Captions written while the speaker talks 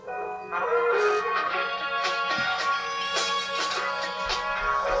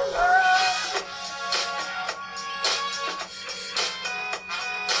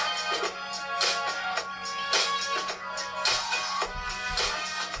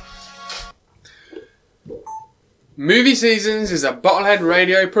Movie Seasons is a Bottlehead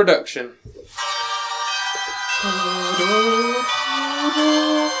Radio production.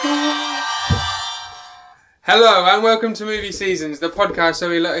 Hello and welcome to Movie Seasons, the podcast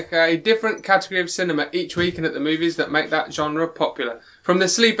where we look at a different category of cinema each week and at the movies that make that genre popular. From the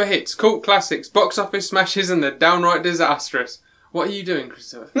sleeper hits, cult classics, box office smashes and the downright disastrous. What are you doing,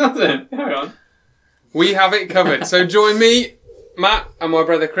 Christopher? Nothing. Hang on. We have it covered. So join me, Matt, and my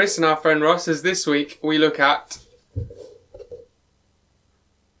brother Chris and our friend Ross as this week we look at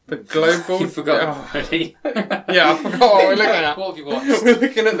the global... You forgot already. Yeah, I forgot what we're looking at. What have you watched? We're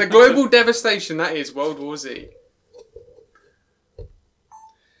looking at the global devastation that is World War Z.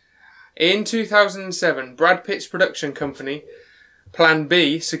 In 2007, Brad Pitt's production company, Plan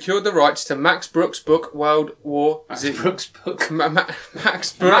B, secured the rights to Max Brooks' book World War Z. Max Brooks' book.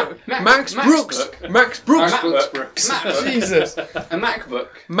 Max Brooks. Jesus. A MacBook.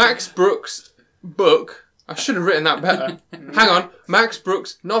 Max Brooks' book. I should have written that better. Hang on. Max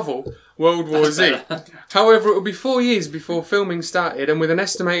Brooks' novel, World War Z. However, it would be 4 years before filming started, and with an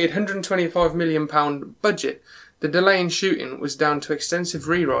estimated £125 million budget, the delay in shooting was down to extensive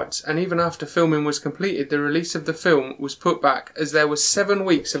rewrites, and even after filming was completed, the release of the film was put back as there was 7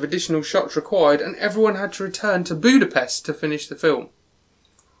 weeks of additional shots required, and everyone had to return to Budapest to finish the film.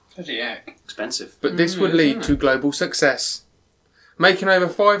 Bloody heck. Expensive. But this would lead to global success. Making over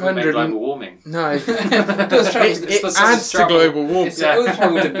 500... global warming. No. It adds to global warming. It's all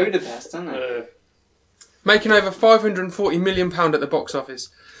travel to Budapest, doesn't it? Making over £540 million at the box office.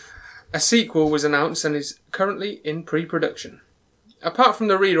 A sequel was announced and is currently in pre-production. Apart from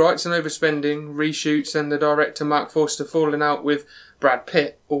the rewrites and overspending, reshoots and the director Mark Forster falling out with Brad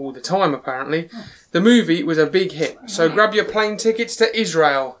Pitt all the time apparently, the movie was a big hit. So grab your plane tickets to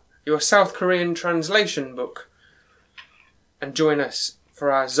Israel, your South Korean translation book, and join us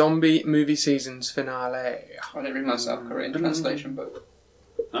for our Zombie Movie Seasons finale. I didn't read my South Korean translation book.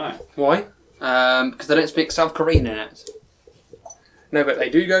 No. Why? Because they don't speak South Korean in it. No, but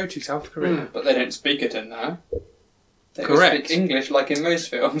they do go to South Korea. But they don't speak it in there. They Correct. speak English like in most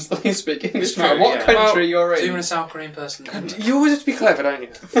films. They speak English no true, matter what yeah. country you're So in. even a South Korean person. You always have to be clever, don't you?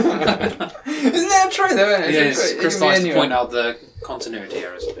 Isn't that true though, isn't it? Yes, It Chris can be likes to anywhere. point out the continuity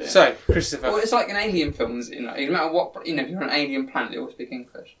errors. Yeah. So, Christopher. Well, it's like in alien films, no matter what, if you're on an alien planet, they all speak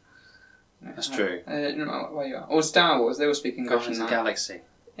English. That's true. No matter where you are. Or Star Wars, they all speak English. Guardians in of the that. Galaxy.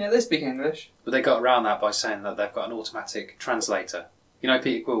 Yeah, they speak English. But they got around that by saying that they've got an automatic translator. You know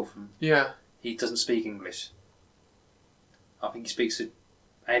Peter Quill from... Yeah. He doesn't speak English. I think he speaks an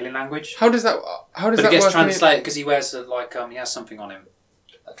alien language. How does that work? But it gets translated because he wears he has something on him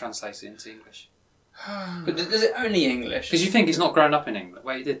that translates it into English. But is it only English? Because you think he's not grown up in England.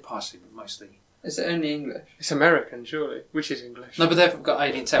 Well, he did partially, but mostly. Is it only English? It's American, surely. Which is English. No, but they've got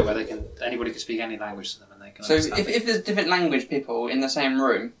alien tech where anybody can speak any language to them and they can So understand it. if there's different language people in the same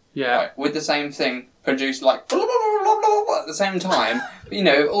room, Yeah. right, with the same thing, produce like blah, blah, blah, blah, blah, blah, at the same time,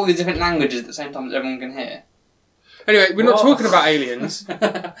 all these different languages at the same time that everyone can hear. Anyway, we're not What? talking about aliens.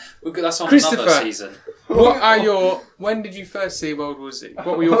 That's on Christopher. another season. When did you first see World War Z?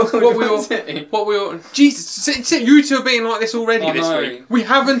 What were your... Jesus, you two are being like this already I this know. week. We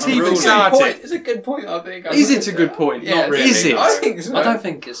haven't I'm even ruling. started. It's a good point, I think. Is it a good point? Yeah, Not really. Is it? I think so. I don't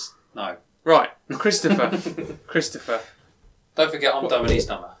think it's... No. Right, Christopher. Don't forget I'm Dominique's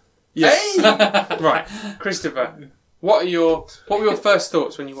number. Yes. Hey! Right, Christopher. What were your first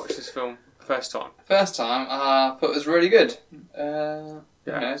thoughts when you watched this film first time? First time, I thought it was really good. Yeah.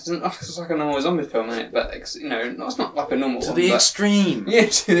 It's like a normal zombie film, isn't it? But it's not like a normal To one. the but- extreme. Yeah,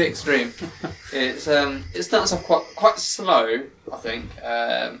 to the extreme. It starts off quite slow, I think.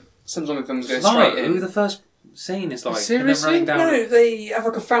 Some zombie films go straight in. The first scene is like... Seriously? and then running down... No, they have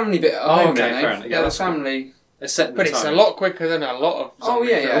like a family bit at Oh, home, okay, don't they? fair enough. Yeah, the that's cool. family. It's set in But the it's a time. lot quicker than a lot of Oh zombie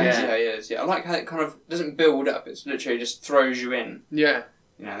yeah, films. yeah. I like how it kind of doesn't build up. It's literally just throws you in. Yeah.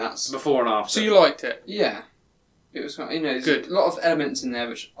 That's Before and after. So you liked it? yeah. It was there's Good. a lot of elements in there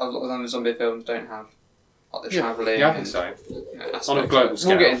which a lot of other zombie films don't have, like the Yeah. travelling. Yeah, I think so. Aspects. On a global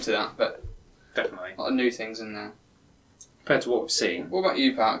scale. We'll get into that, but Definitely. a lot of new things in there. Compared to what we've seen. What about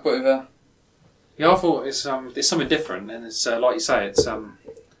you, Park? What have Yeah, I thought it's something different, and it's like you say, it's I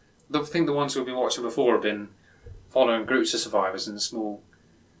think the ones we've been watching before have been following groups of survivors in a small.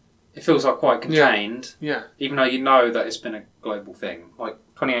 It feels like quite contained, Yeah. even though you know that it's been a global thing. Like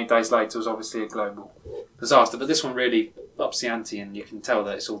 28 Days Later was obviously a global disaster, but this one really ups the ante, and you can tell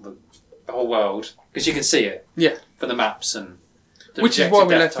that it's all the whole world because you can see it. Yeah. For the maps and. The Which is why we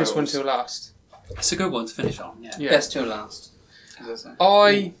projected left death this one totals. till last. It's a good one to finish on. Yeah. Yeah. best till last? as I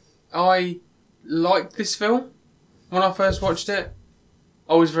say. I liked this film when I first watched it.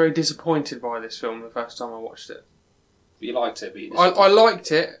 I was very disappointed by this film the first time I watched it. You liked it, but you I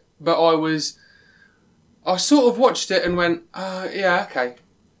liked it, but I sort of watched it and went, yeah,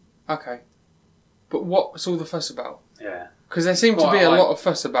 okay. But what's all the fuss about? Yeah. Because there seemed to be a lot of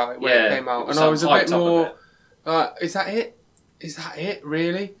fuss about it when it came out, and I was a bit more, is that it? Is that it,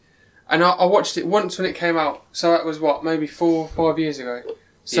 really? And I watched it once when it came out, so that was maybe 4 or 5 years ago.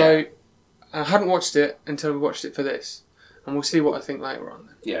 So I hadn't watched it until we watched it for this, and we'll see what I think later on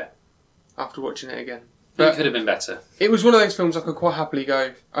then. Yeah. After watching it again. But it could have been better. It was one of those films I could quite happily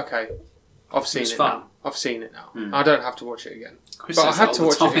go, okay, I've seen it fun. now. I've seen it now. I don't have to watch it again. Chris But I says had that to all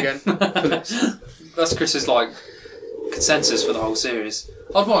watch the it time. again for this. That's Chris's consensus for the whole series.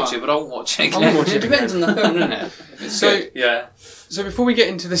 I'd watch it, but I won't watch it I again. won't watch It depends on the film, doesn't it? If it's So, good. Yeah. so before we get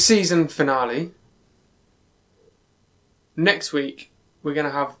into the season finale, next week we're going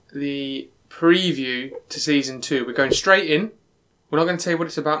to have the preview to season 2. We're going straight in. We're not going to tell you what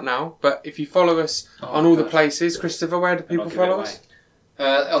it's about now, but if you follow us on all the places, Christopher, where do people follow us?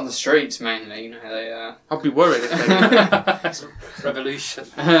 On the streets mainly, they. I'd be worried if they Revolution.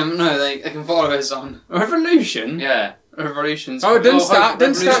 No, they can follow us on Revolution. Yeah. Revolution's. Oh, don't start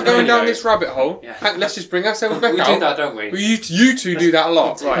Revolution going down Radio. this rabbit hole. Yeah. Let's just bring ourselves back We out. do that, don't we? Well, you two do that a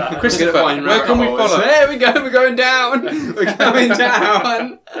lot. Right, Christopher, Find where can we rabbit holes. follow? There we go, we're going down. We're going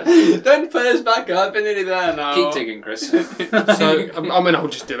down. Don't put us back up, we're nearly there now. Keep digging, Chris. So I'll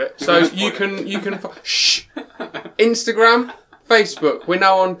just do it. So you can shh. Instagram, Facebook. We're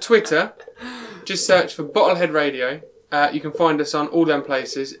now on Twitter. Just search for Bottlehead Radio. You can find us on all them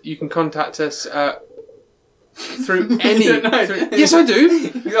places. You can contact us through any. You don't know. Yes, I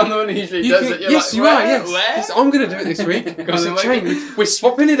do. I'm the one who usually You does can- it. You're yes, like, you where? are. Yes. Where? Yes, I'm going to do it this week. It's a change. We're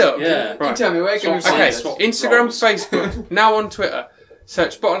swapping it up. Yeah. You Right. tell me, where can we find Okay, us? Instagram, roles. Facebook, now on Twitter.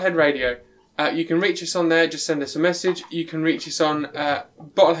 Search Bottlehead Radio. You can reach us on there, just send us a message. You can reach us on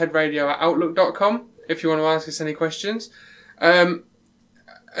bottleheadradio@outlook.com if you want to ask us any questions.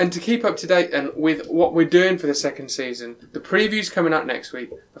 And to keep up to date then with what we're doing for the second season, the preview's coming out next week.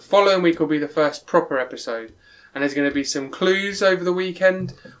 The following week will be the first proper episode. And there's going to be some clues over the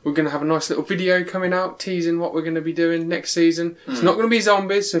weekend. We're going to have a nice little video coming out teasing what we're going to be doing next season. It's not going to be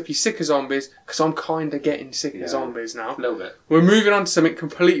zombies, so if you're sick of zombies, because I'm kind of getting sick of zombies now, A little bit. we're moving on to something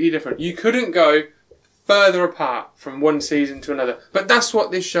completely different. You couldn't go further apart from one season to another. But that's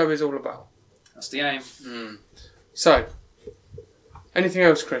what this show is all about. That's the aim. So, anything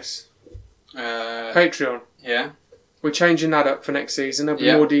else, Chris? Patreon. Yeah. We're changing that up for next season. There'll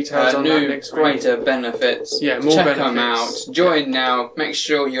be more details on new, that next week. greater benefits. Yeah, more Check benefits. them out. Join now. Make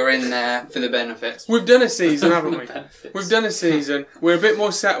sure you're in there for the benefits. We've done a season, haven't we? Benefits. We've done a season. We're a bit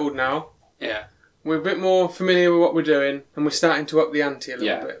more settled now. Yeah. We're a bit more familiar with what we're doing, and we're starting to up the ante a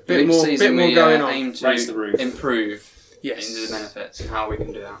little bit. Each season Bit more we going on. aim to Raise the roof. improve Yes. into the benefits and how we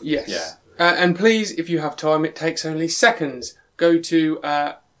can do that. Yes. Yeah. And please, if you have time, it takes only seconds. Go to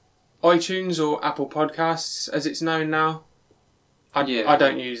iTunes or Apple Podcasts, as it's known now. I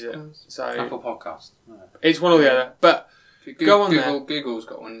don't use it, so Apple Podcast. it's one or the other. But Go on Google, Google's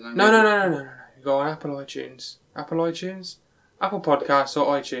got one. hasn't it? no. You go on Apple iTunes, Apple Podcasts or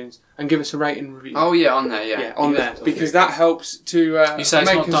iTunes, and give us a rating and review. Oh yeah, on there. Yeah, Yeah, on there, because that helps to You say it's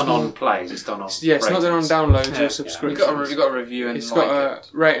make not us done more- on plays, it's done on Yeah, it's not done on ratings. downloads Yeah. or subscriptions. You've got a review and It's like got it.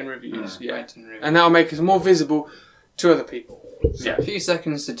 rate and reviews, yeah. Rate and review. And that'll make us more visible to other people. Yeah. A few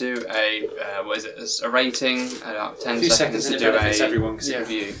seconds to do a a rating, about 10 A few seconds seconds to and do it benefits a everyone. 'Cause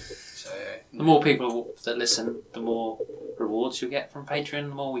review. So The more people that listen, the more rewards you get from Patreon,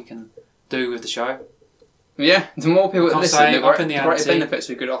 the more we can do with the show. yeah, the more people that Can't listen, say the up in the greater ante. benefits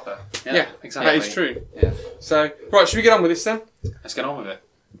we could offer. Yeah, exactly. That is true. Yeah. So, right, should we get on with this then? Let's get on with it.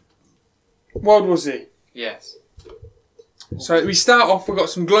 World War Z. Yes. So we start off, we've got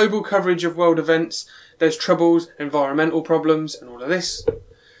some global coverage of world events. There's troubles, environmental problems, and all of this.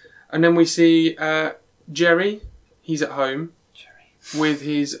 And then we see Jerry. He's at home with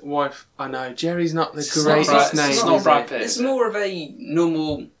his wife. I know, Jerry's not the It's not greatest Brad- name. it's not Brad Pitt. It's more of a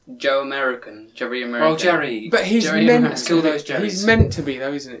normal Joe American, Jerry American. Well, Jerry. But he's Jerry meant Let's to kill be. those Jerrys. He's meant to be,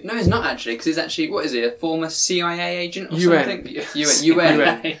 though, isn't he? No, he's not actually, because he's actually, what is he, a former CIA agent or UN. something?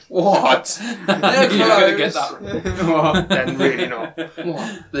 UN. What? You're gonna get that. What? Then really not.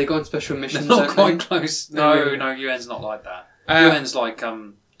 What? They go on special They're missions. not don't quite they? close. No. No, UN's not like that. Uh, UN's like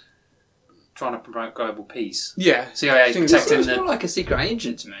trying to promote global peace. Yeah. CIA Things- protecting Seems the more like a secret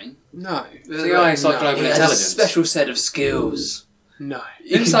agent to me. No. CIA is like No. global He has a intelligence. special set of skills. No.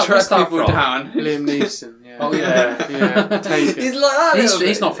 You Who's can that- track where's that people from? down. Liam Neeson. Yeah. Oh yeah, Yeah. Taken. He's like that. He's, little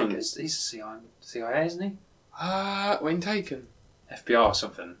he's bit. not from this. He's CIA, isn't he? When Taken. FBI or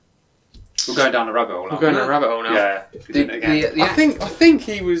something. We're going down the rabbit hole. We're aren't going we? down a rabbit hole now. Yeah. If we The, did it again. the, I think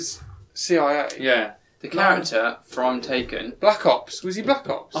he was CIA. Yeah. The character from Taken. Black Ops. Was he Black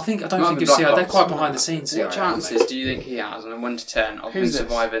Ops? I don't Might think be you've seen. Black They're Ops. quite behind the scenes here. What chances do you think he has on a 1 to 10 of him Who's this?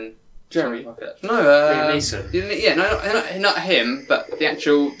 surviving? Jerry. No, Liam Neeson. Yeah, not him, but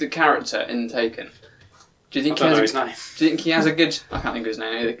the character in Taken. Do you I think don't know he his has? name. Do you think he has a good? I can't think of his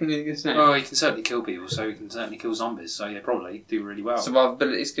name either. Can you think of his name? Well, he can certainly kill people, so he can certainly kill zombies. So yeah, probably do really well.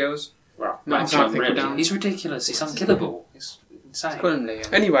 Survivability skills. Well, No, I that's can't not think of really. down. He's ridiculous. He's unkillable. It's insane. Call him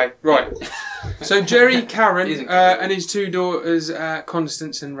Liam. Anyway, right. So Jerry, He Karen, isn't and his 2 daughters,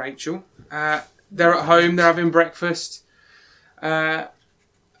 Constance and Rachel. They're at home. They're having breakfast. And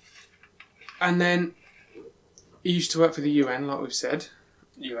then he used to work for the UN, like we've said.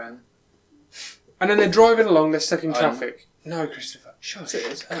 UN. And then they're driving along. They're stuck in traffic. No, Christopher. Shut It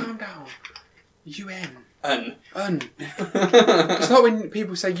it. is. Calm down. UN. Un. It's like when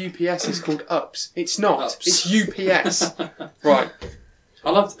people say UPS is called UPS. It's not. Ups. It's UPS. Right. I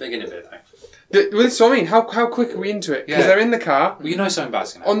love the beginning bit though. Well, that's what I mean. How quick are we into it? Because Yeah. they're in the car. Well, you know something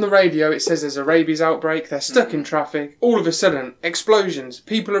bad's going to happen. On the radio, it says there's a rabies outbreak. They're stuck in traffic. All of a sudden, explosions.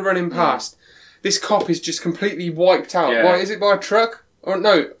 People are running past. This cop is just completely wiped out. Yeah. Why is it by a truck? Or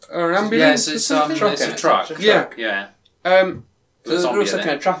no? Or an ambulance? Yes, or something? Truck, it's isn't a it? truck. It's a Yeah. Yeah. So they're Zombie all in stuck it.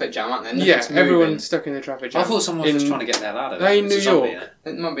 in a traffic jam, aren't they? Yeah, Nothing's moving. everyone's stuck in the traffic jam. I thought someone was just In trying to get the hell out of it. They in There's a New zombie York.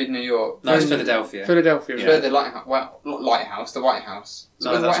 in it. It might be New York. No, it's Um, Philadelphia. Philadelphia. Yeah. Where the lighthouse, the White House. Is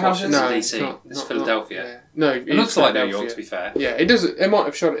No, that where the that's White House Washington. is? No, DC. not- It's not- Philadelphia. yeah. No, It looks like New York, to be fair. Yeah, it does. It might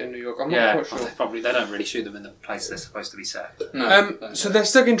have shot it in New York. I'm Yeah, not quite sure. they don't really shoot them in the place they're supposed to be set. No. So they're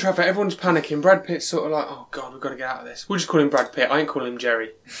stuck in traffic. Everyone's panicking. Brad Pitt's sort of like, "Oh God, we've got to get out of this." We'll just call him Brad Pitt. I ain't calling him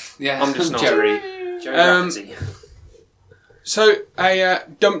Jerry. Yeah, I'm just not. Jerry Rafferty. So a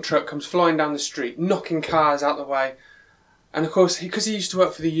dump truck comes flying down the street, knocking cars out the way, and of course, because he used to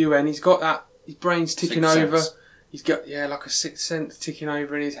work for the UN, he's got that. His brain's ticking Sixth over. sense. He's got like a sixth sense ticking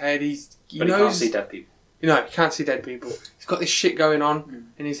over in his head. He But he knows. can't see dead people. He can't see dead people. He's got this shit going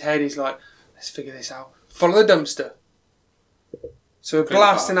on in his head. He's like, let's figure this out. Follow the dumpster. So we're Clear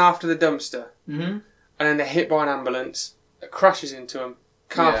blasting path. after the dumpster. Mm-hmm. And then they're hit by an ambulance that crashes into them.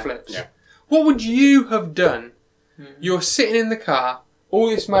 Car Yeah. flips. Yeah. What would you have done? You're sitting in the car, all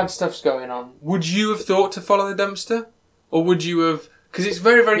this mad stuff's going on. Would you have thought to follow the dumpster? Or would you have... Because it's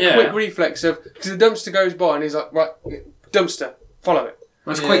very, very Yeah. quick reflex of... Because the dumpster goes by and he's like, right, dumpster, follow it.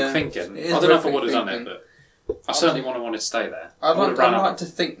 Well, it's Yeah. quick thinking. It I is don't know very if I would have quick done it, thinking. but I certainly wanted to stay there. I'd Would have like, ran I'd up. like to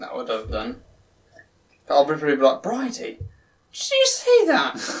think that would have done. But I'll probably be like, Bridie, did you see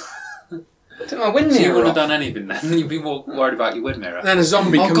that? Took my wind So you mirror wouldn't have off. done anything then. You'd be more worried about your wind mirror. And then a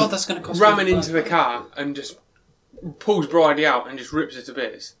zombie Oh comes God, that's going to cost ramming me into the car and just pulls Bridie out and just rips her to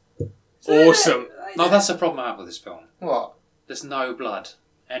bits. Awesome. No, that's the problem I have with this film. What? There's no blood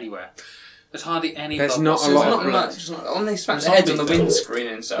anywhere. There's hardly any There's blood. not a There's lot of not blood. much. There's not, on these fat Zombie heads on the film. windscreen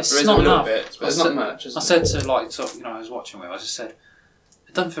and stuff. It's There is not a little enough. bit, but there's not much. I said to I was watching with, I just said,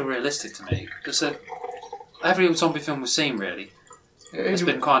 it doesn't feel realistic to me. Because every zombie film we've seen really has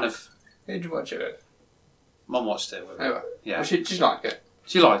been kind of. Who'd you watch it with? Mum watched it with me. Oh, Yeah, well, she liked it.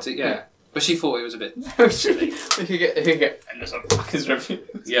 she liked it. Yeah. Yeah. But she thought it was a bit we silly. could get endless on Fuckers review.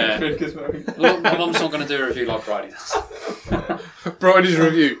 Yeah. Well, my mum's not going to do a review like Bridie does. Bridie's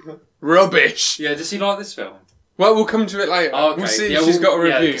review. Rubbish. Yeah, does she like this film? Well, we'll come to it later. Oh, okay. We'll see Yeah, if she's got a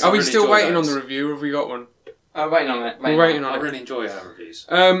yeah, review. 'cause Are I we really still enjoy waiting on those. the review or have we got one? Waiting on it. We're waiting on I it. really enjoy her reviews.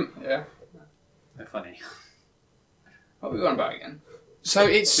 Yeah. They're funny. What are we on about again? So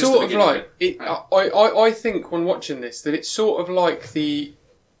it's Just sort the of like it. Oh. I think when watching this that it's sort of like the.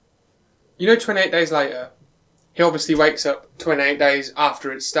 28 days later, he obviously wakes up 28 days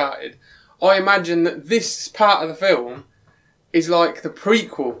after it started. I imagine that this part of the film is like the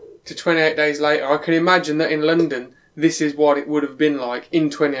prequel to 28 days later. I can imagine that in London, this is what it would have been like in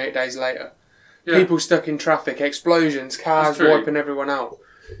 28 days later. Yeah. People stuck in traffic, explosions, cars That's true. wiping everyone out.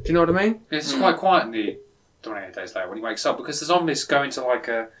 Do you know what I mean? It's quite quiet in the 28 days later when he wakes up because the zombies go into like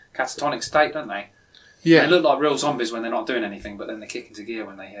a catatonic state, don't they? Yeah. They look like real zombies when they're not doing anything, but then they kick into gear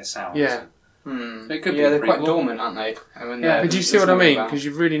when they hear sounds. Yeah. Hmm. So it could be Yeah, they're pretty quite cool. dormant, aren't they? And when Yeah. they're- But do you see what I there's mean? nothing Because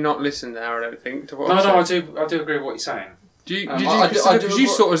you've really not listened there, I don't think, to what No, I'm no, saying. I do agree with what you're saying. Do you, I did do- you, I Christopher? do Because you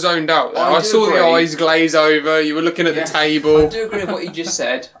agree- sort of zoned out there. I I do saw the agree. eyes glaze over. You were looking at Yeah. the I table. do agree with what you just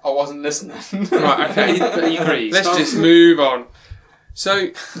said. I wasn't listening. Right, okay. But he agrees. Let's just move on. So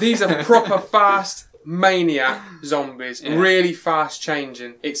these are proper fast maniac zombies. Yeah. Really fast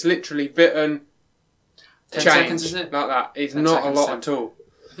changing. It's literally bitten, 10 change, seconds, is it? like that. It's 10 not a seconds, lot 10. at all.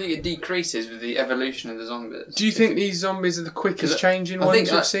 I think it decreases with the evolution of the zombies. Do you think these zombies are the quickest changing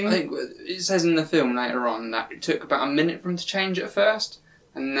ones we've seen? I think it says in the film later on that it took about a minute for them to change at first,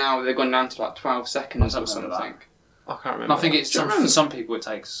 and now they've gone down to like 12 seconds or Something like something. I can't remember. And I think it's Do you for remember? some people it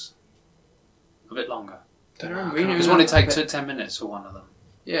takes A bit longer. Don't remember. Because one it takes 10 minutes for one of them.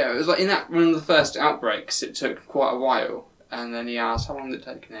 Yeah, it was like in that one of the first outbreaks. It took quite a while, and then he asked how long did it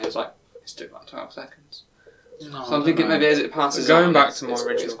take, and it was like it took like 12 seconds. No, So I'm thinking maybe as it passes Going on, back to my it's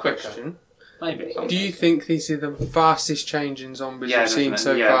original quicker. question, Maybe. do you think these are the fastest change in zombies Yeah, we've seen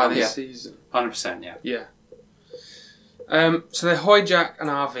so definitely. far this Yeah. season? 100%, yeah. Yeah. So they hijack an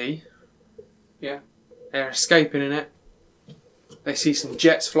RV. Yeah. They're escaping in it. They see some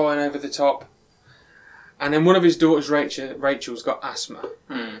jets flying over the top. And then one of his daughters, Rachel's got asthma.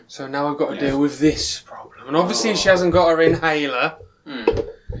 So now I've got to deal with this problem. And obviously she hasn't got her inhaler. And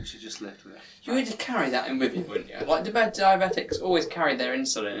she just left with it. You would carry that in with you, wouldn't you? Like diabetics always carry their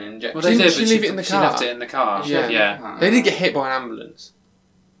insulin and injection. Well, they Didn't did, she but leave it in the she car? left it in the car. Yeah. Yeah. They did get hit by an ambulance.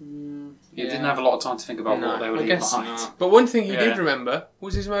 He didn't have a lot of time to think about No, what they would I leave guess behind. not. But one thing he Yeah. did remember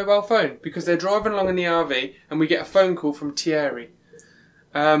was his mobile phone, because they're driving along in the RV and we get a phone call from Thierry.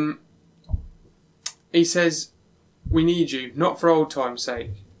 He says, "We need you, not for old time's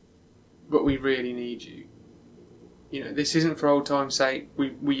sake, but we really need you. You know, this isn't for old time's sake.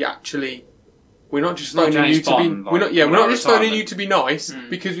 We're not just It's not phoning you James to be. Bond, We're not. Yeah, like, we're not just phoning retirement. you to be nice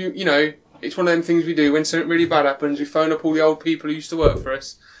because it's one of them things we do when something really bad happens. We phone up all the old people who used to work for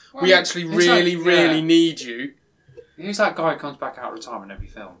us. Well, We actually it's really, like- really yeah. need you." Who's that guy who comes back out of retirement every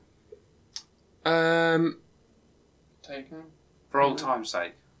film? Taken For old time's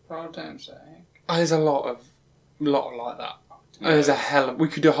sake. for old time's sake. There's a lot of like that. There's a hell of... We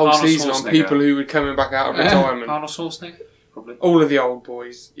could do a whole Arnold season on Schwarzenegger. people who were coming back out of retirement. Arnold Schwarzenegger? Probably. All of the old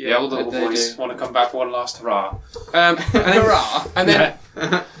boys. Yeah, all the They old boys do. want to come back for one last hurrah. Hurrah! And then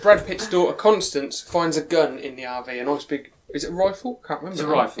Yeah. Brad Pitt's daughter Constance finds a gun in the RV, a nice big... Is it a rifle? Can't remember. It's a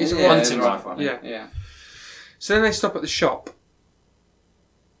rifle. It's a Yeah, rifle. hunting rifle. Yeah. Yeah. So then they stop at the shop.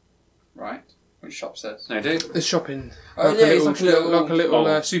 Right. Which shop says? No, do. The shopping... Oh, like yeah, a it's little, like a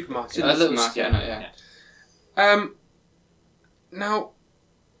little- supermarket. A little Supermarket, yeah. yeah. Now,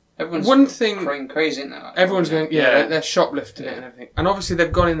 Everyone's one thing... crazy, isn't it? Like, Everyone's going, Yeah. they're shoplifting it and everything. And obviously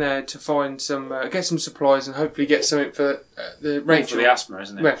they've gone in there to find some, get some supplies and hopefully get something for the Rachel. For the asthma,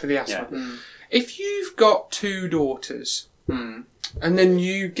 isn't it? Yeah, for the asthma. Mm. If you've got two daughters Mm. and then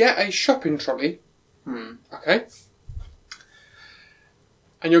you get a shopping trolley, Mm. okay,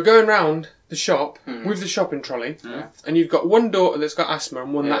 and you're going round the shop Mm. with the shopping trolley, Yeah. and you've got one daughter that's got asthma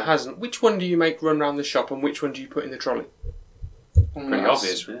and one that Yeah. hasn't, which one do you make run round the shop and which one do you put in the trolley? Pretty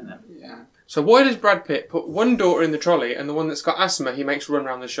obvious, isn't it? Yeah. So why does Brad Pitt put one daughter in the trolley and the one that's got asthma he makes run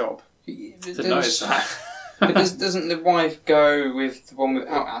round the shop? Didn't notice that. But doesn't the wife go with the one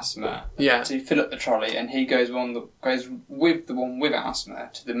without asthma Yeah. to fill up the trolley, and he goes with the one with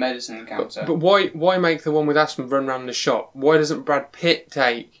asthma to the medicine counter? But why make the one with asthma run round the shop? Why doesn't Brad Pitt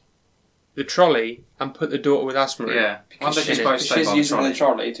take the trolley and put the daughter with asthma in? Yeah. Why don't they Because just both stay she's by the using trolley? the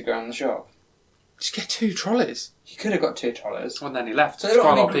trolley to go around the shop. Just get two trolleys. He could have got two trolleys. Well, then he left. So There's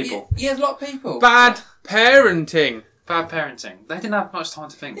quite a lot of I mean, people. Yeah, a lot of people. Bad parenting. Bad parenting. They didn't have much time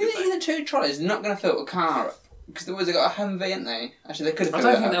to think, did they? Either two trolleys are not going to fill the car up. Because they've always got a Humvee, ain't they? Actually, they could have I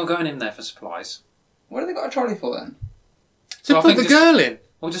filled don't it think they up. were going in there for supplies. What have they got a trolley for then? So To I put think the just- girl in.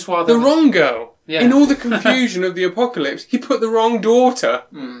 Well, just while The they were- wrong girl. Yeah. In all the confusion of the apocalypse, he put the wrong daughter.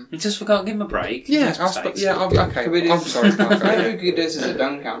 You just forgot to give him a break. Yeah, Makes mistakes. okay. Could we do- I'm sorry, Parker. Maybe we could do this as a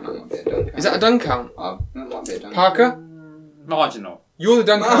dun count. That might be a dun count. Is that a dun count? That might be a dun Parker? Marginal. You're the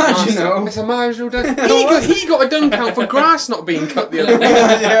dun count Marginal. master. It's a marginal dun. he got a dun count for grass not being cut the other day.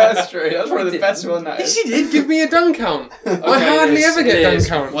 yeah, that's true. That's probably the best one. That Yes, is. he did. Give me a dun count. I hardly it is- ever get it dun is.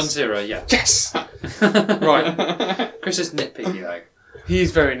 counts. 1-0, yeah. Yes. Right. Chris is nitpicky though. He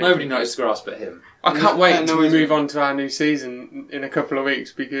is very Nobody nitpicky. noticed the grass but him. I can't wait I until know we it's- move on to our new season in a couple of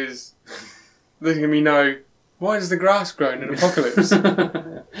weeks because there's going to be no. Why does the grass grow in an apocalypse?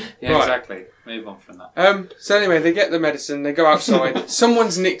 Yeah, Right. exactly. Move on from that. So anyway, they get the medicine. They go outside.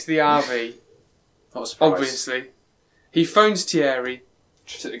 Someone's nicked the RV. Not a surprise. Obviously, he phones Thierry.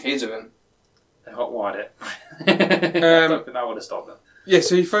 Just took the keys with him. They hot wired it. I don't think that would have stopped them. Yeah,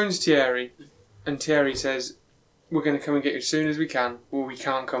 so he phones Thierry, and Thierry says, "We're going to come and get you as soon as we can. Well, we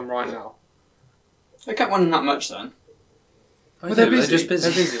can't come right now." They can't want him that much then. Well, they're busy. They're just busy.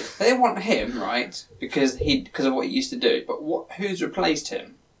 They're busy. They want him, right? Because of what he used to do. But who's replaced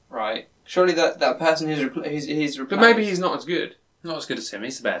him, right? Surely that person who's replaced. But maybe he's not as good. Not as good as him.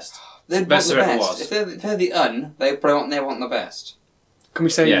 He's the best. They'd best want the there ever best. was. If they're the they probably want the best. Can we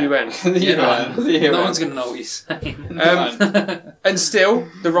say Yeah. UN? The UN. The UN. No one's going to know what he's saying. And still,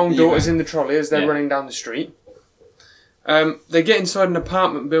 the wrong Yeah. daughter's in the trolley as they're Yeah. running down the street. They get inside an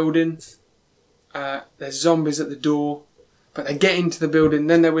apartment building. There's zombies at the door. But they get into the building,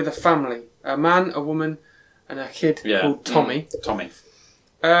 then they're with a family. A man, a woman, and a kid Yeah. called Tommy. Tommy.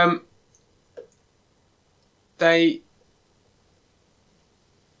 they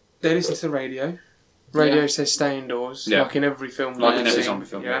listen to the radio. Radio says stay indoors, like in every film. Like in you've every seen. zombie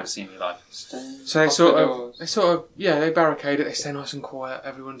film you've ever seen in your life. So they sort of, they barricade it. They stay nice and quiet.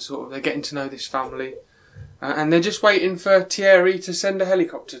 Everyone's they're getting to know this family, and they're just waiting for Thierry to send a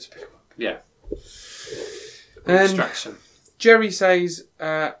helicopter to pick them up. Yeah. And Distraction. Jerry says,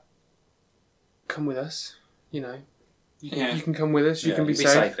 "Come with us. You know, you can come with us. You can be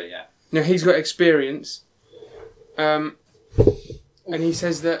safe." safer, yeah. Now he's got experience, and he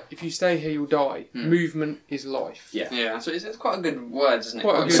says that if you stay here, you'll die. Movement is life. Yeah. So it's quite a good word, isn't it?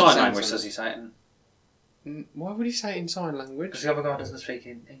 Quite a good Sign sentence. language, does he say it in? Why would he say it in sign language? Because the other guy doesn't speak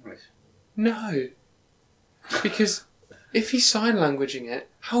in English. No, because if he's sign languaging it,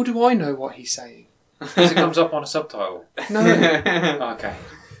 how do I know what he's saying? Because it comes up on a subtitle. No, Okay.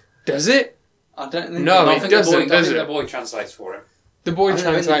 does it? I don't think. No, I it think doesn't, the boy, does I think it? the boy translates for him. The boy I think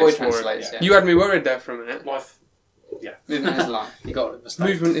the translates boy for translates, it. yeah. You had me worried there for a minute. Life. Movement is life. You got it. Mistake.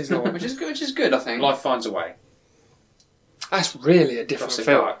 Movement is life. Which is good, I think. Life finds a way. That's really a different Jurassic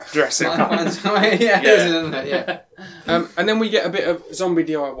film. Park. Jurassic Life Park. finds a way. Yeah, it is, isn't it? Yeah. And then we get a bit of zombie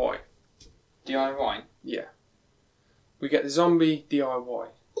DIY. DIY. Yeah. We get the zombie DIY.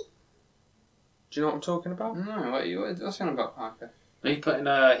 Do you know what I'm talking about? No, what's going on about Parker?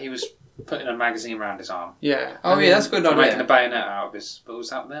 He was putting a magazine around his arm. Yeah. Oh yeah, that's a good Making a idea. bayonet out of his. But was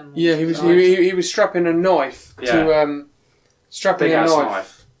that then? Yeah, he was strapping a knife to Big ass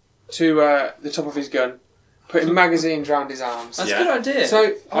knife. to the top of his gun, putting magazines around his arms. That's a good idea.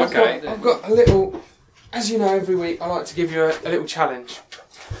 So I've Okay. got a little. As you know, every week I like to give you a little challenge.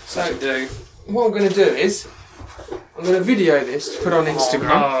 So what I'm going to do is I'm going to video this to put on Instagram.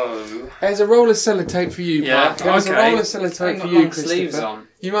 Oh, There's a roll of sellotape for you, Yeah, Mark. There's a okay. roll of sellotape Ain't for got you, long sleeves Christopher. on.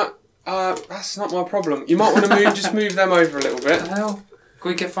 You might. That's not my problem. You might want to just move them over a little bit. What the hell?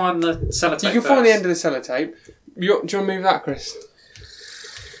 We can find the sellotape. You can find the end of the sellotape. Do you want to move that, Chris?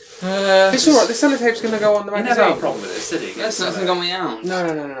 It's alright, the sellotape's going to go on the You magazine. never had a problem with this, did he? That's nothing on me out.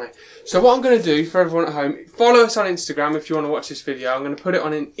 No. So what I'm going to do for everyone at home, follow us on Instagram if you want to watch this video. I'm going to put it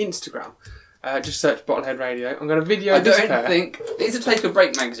on Instagram. Just search Bottlehead Radio. I'm going to video I this don't pair. think these are Take a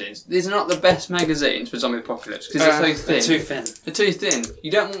Break magazines. These are not the best magazines for zombie apocalypse because they're so thin. They're too thin. They're too thin.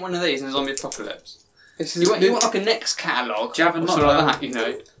 You don't want one of these in a zombie apocalypse. This You want like a next catalogue. Do you have a or not something like like that, you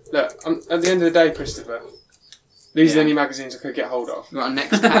know. Look, at the end of the day, Christopher, these are the only magazines I could get hold of. You want a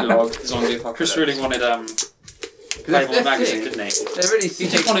next catalogue zombie apocalypse. Chris really wanted Playboy they're magazine, thick. didn't he? They're really He thick.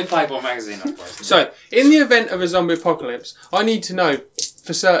 just wanted Playboy magazine, I suppose. So, in the event of a zombie apocalypse, I need to know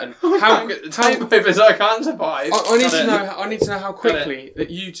for certain how Tape papers I can't survive. I need Got to it. know. I need to know how quickly that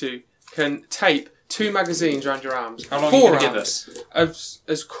you two can tape 2 magazines around your arms. How long are you 4 going to give arms, us?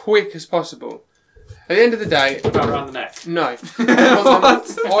 as quick as possible. At the end of the day, About around the neck. no.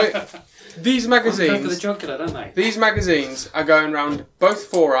 What? These Go for the magazines. jugular, don't they? These magazines are going round both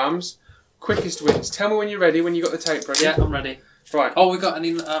forearms. Quickest wins. Tell me when you're ready. When you got the tape ready. Yeah, I'm ready. Right. Oh, we got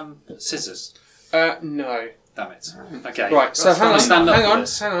any scissors? No. Damn it. Okay. Right. So hang on. Stand up Hang for on.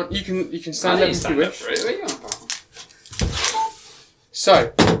 this. Hang on. You can stand up if you stand wish. up for it. Where are you on about?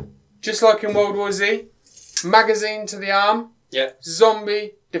 So, just like in World War Z, magazine to the arm. Yeah.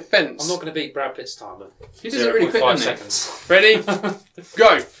 Zombie defense. I'm not going to beat Brad Pitt's time, but He does it really quick, 0.5 doesn't he? seconds. Ready?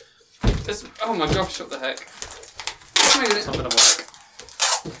 Go. Oh my gosh, what the heck? It's not going to work.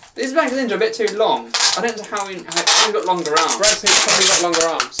 These magazines are a bit too long. I don't know how we've got longer arms. Brad Pitt's probably got longer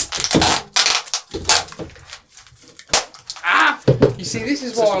arms. Ah! You see, this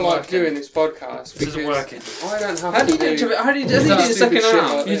is This why I isn't like working. doing this podcast. This isn't because working. I don't have How do to you do do. it? How do you do the stupid second shit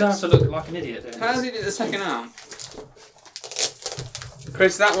arm? like You don't have to look like an idiot doing How does this. he do the second arm?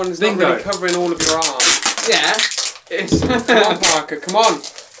 Chris, that one's not Bingo. really covering all of your arms. Yeah. It's Come on, Parker, come on.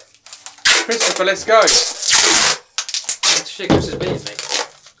 Christopher, let's go. Shit, Chris is beating me.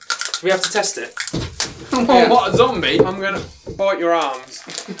 Do we have to test it? Yeah. What a zombie! I'm going to bite your arms.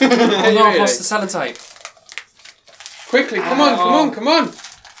 Oh no, I've Really? lost the sellotape. Quickly, come on.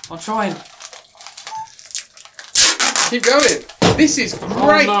 I'm trying. Keep going. This is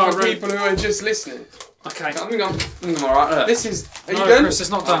great no, for Red. people who are just listening. Okay. I'm alright. Look. This is. Are you No, done? Chris is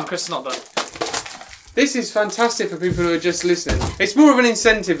not done. Chris is not done. This is fantastic for people who are just listening. It's more of an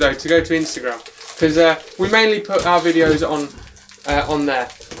incentive though to go to Instagram because we mainly put our videos on there.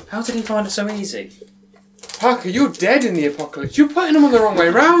 How did he find it so easy? Parker, you're dead in the apocalypse. You're putting them on the wrong way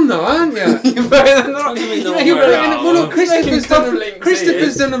round though, aren't you? You're putting them not. do you mean the You're wrong making way them- round? Well, look, Christopher's done cufflinks,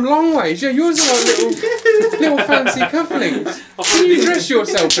 Christopher's he done them long ways. Yeah, yours are like little fancy cufflinks. How do you dress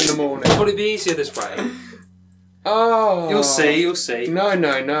yourself in the morning? Would it be easier this way? Oh, You'll see, you'll see. No.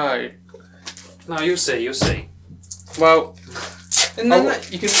 No, you'll see, you'll see. Well, And then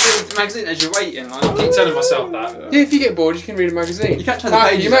you can read the magazine as you're waiting. Like, I keep telling myself that. Yeah, if you get bored, you can read a magazine. You can't turn the Parker,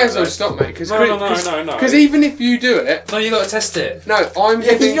 pages you may as well over. stop, mate. Cause No. Because even if you do it, No, you got to test it. no, I'm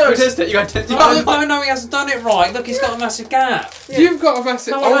Yeah, giving you got to Chris- test it. You got to test it. No, he hasn't done it right. Look, he's got a massive gap. You've got a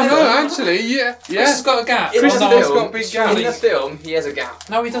massive. No, Oh I no, haven't. actually, yeah. Chris has got a gap. In the Christopher's film, got big gaps. In the film, he has a gap.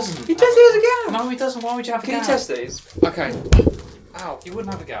 No, he doesn't. He does. He has a gap. No, he doesn't. Why would you have a Can you gap? test these? Okay. Ow. You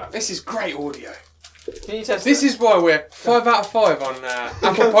wouldn't have a gap. This is great audio. Can you test This is why we're 5 out of 5 on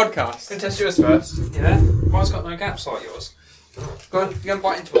Apple Podcasts. Can you test yours first? Yeah. Mine's got no gaps like yours. Go on, you go and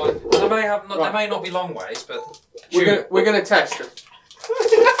bite into mine. They may have. Right. They may not be long ways, but. We're gonna test them.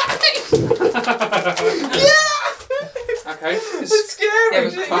 Okay. It's scary. Yeah,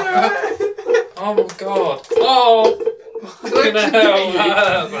 but shit, fuck you know? Oh my god. Oh. Fucking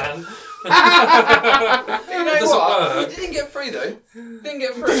hell, man. You know Doesn't what? work. He didn't get through though. Didn't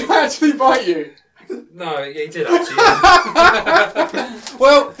get Did through. I actually bite you? No, yeah, he did actually.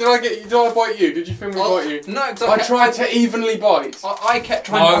 Well, did I bite you? Did you think we bite you? No, because I tried to evenly bite. I kept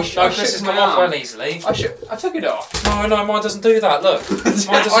trying. No, I Chris has shook come my off arm. well easily. I took it off. No, mine doesn't do that. Look, mine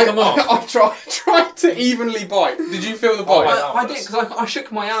doesn't come off. I tried to evenly bite. Did you feel the bite? I did because I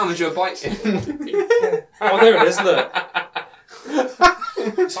shook my arm as you were biting. Oh, there it is. Look.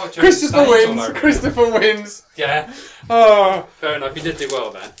 It's like Christopher Jerry Staines all wins. over Christopher wins. it. Yeah, Oh. fair enough. You did do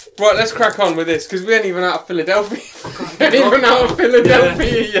well there. Right, let's crack on with this because we ain't even out of Philadelphia. We ain't even out of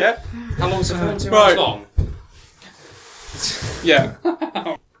Philadelphia yet. How long's the film? 2 Right. hours long.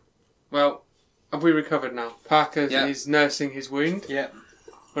 Yeah. Well, have we recovered now? Parker Yeah. is nursing his wound. Yeah.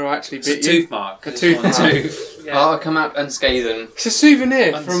 Or I actually It's a bit you. tooth mark. A It's tooth one mark. tooth. Yeah. I'll come out unscathed. It's a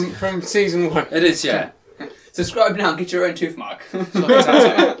souvenir Uns- from season 1. It is, yeah. Subscribe now and get your own tooth mark. It's like a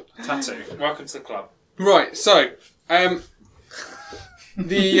tattoo. Tattoo. Welcome to the club. Right, so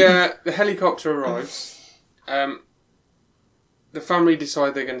the helicopter arrives. The family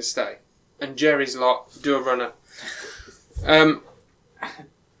decide they're going to stay, and Jerry's lot do a runner.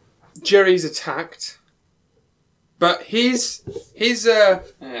 Jerry's attacked, but his Yeah.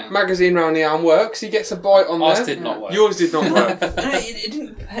 magazine round the arm works. He gets a bite on Ours there. did not work. Yours did not work. No,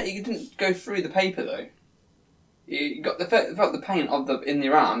 it didn't go through the paper though. You got felt the pain in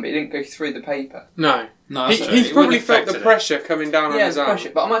your arm, but it didn't go through the paper. No, No, he, that's he's it probably wouldn't felt affect the it. pressure coming down on Yeah, his the arm.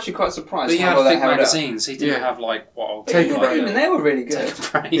 pressure. But I'm actually quite surprised. But he how had well they thick held up. magazines. He didn't Yeah. have like what I'll Take a break. Even they were really good. Take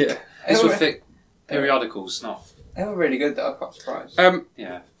a break. Yeah. These were thick periodicals, not. They were really good. Though. I was quite surprised.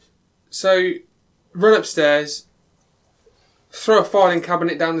 Yeah. So, run upstairs, throw a filing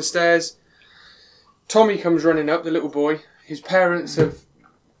cabinet down the stairs. Tommy comes running up, the little boy. His parents have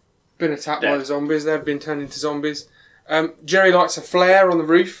been attacked by Dead. the zombies. They've been turned into zombies. Jerry lights a flare on the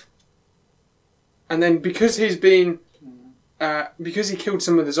roof. And then because he's been... because he killed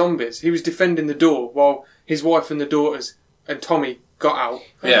some of the zombies, he was defending the door while his wife and the daughters and Tommy got out.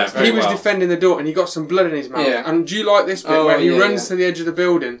 Yeah, very He was well. defending the door and he got some blood in his mouth. Yeah. And do you like this bit Oh, where he yeah, runs yeah. to the edge of the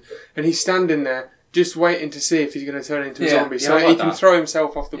building and he's standing there just waiting to see if he's going to turn into a Yeah. zombie Yeah, so I he like can that. throw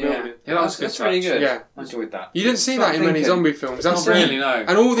himself off the Yeah. building. Yeah, that was That's good really touch. good. Yeah. I enjoyed that. You don't see Start that in many thinking. zombie films. That's Not it. really, no.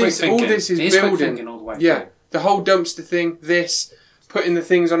 And all Quick this thinking. is It is quick building. thinking all the way Yeah. through. The whole dumpster thing, this, putting the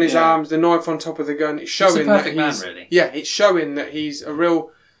things on his Yeah. arms, the knife on top of the gun. It's He's showing a perfect that man, he's really. yeah, it's showing that he's a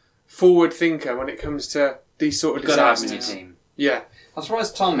real forward thinker when it comes to these sort of Got to have him in disasters. your team. Yeah. I'm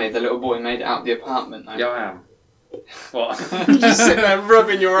surprised Tommy, the little boy, made it out of the apartment though. Yeah, I am. What? You just sit there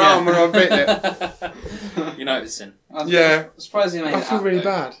rubbing your arm where I bit it. You're noticing. I was Yeah. surprised he made I it feel out, really though.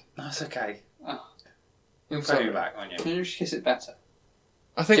 bad. That's okay. Oh. You'll Sorry. pay me back, won't you? Can you just kiss it better?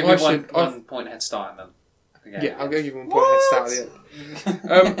 I think Give I me should. one point head start and then. Yeah, I'll give you 1 point head start at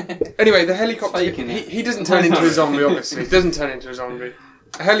the end. Anyway, the helicopter. Faking it. He doesn't turn into a zombie, obviously. He doesn't turn into a zombie.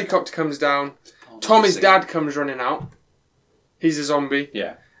 A helicopter comes down. Oh, Tommy's see. dad comes running out. He's a zombie.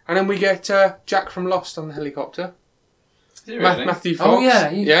 Yeah. And then we get Jack from Lost on the helicopter. Is it really? Matthew Fox. Oh yeah,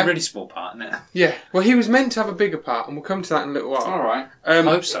 he's yeah. a really small part in it. Yeah. Well, he was meant to have a bigger part, and we'll come to that in a little while. Alright. I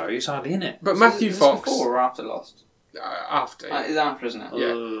hope so. He's hardly in it. But So Matthew is this Fox. before or after Lost? After. It's after, isn't it?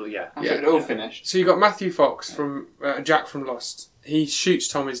 Yeah. Yeah. After it all finished. So you got Matthew Fox from Jack from Lost. He shoots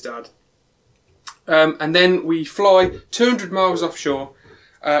Tommy's dad. And then we fly 200 miles offshore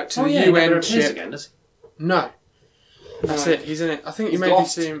to Oh the yeah, he never UN appears ship. again, does he? No. That's No. it. He's in it. I think you He's maybe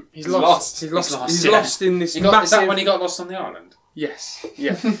lost. see him. He's He's lost. lost. He's lost. He's lost, He's yeah. lost in this Is that massive. when he got lost on the island? Yes.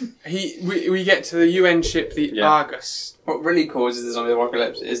 Yeah. We get to the UN ship, the Yeah. Argus. What really causes the zombie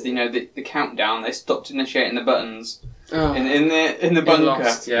apocalypse is the countdown. They stopped initiating the buttons Oh. in the bunker.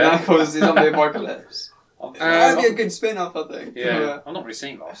 Lost, yeah. That causes the zombie apocalypse. Oh, That'd be a good spin-off, I think. yeah. I've not really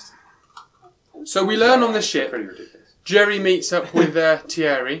seen Lost. So we learn on the ship. Pretty ridiculous. Jerry meets up with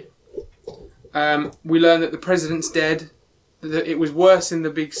Thierry. We learn that the president's dead. that it was worse in the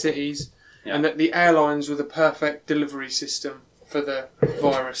big cities, Yeah. and that the airlines were the perfect delivery system for the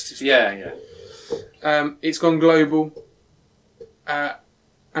virus to spread. It's gone global.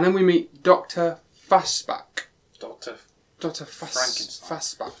 And then we meet Dr. Fassbach. Doctor. Dr. Frankenstein.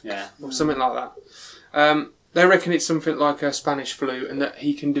 Fassbach. Yeah. Or something like that. They reckon it's something like a Spanish flu and that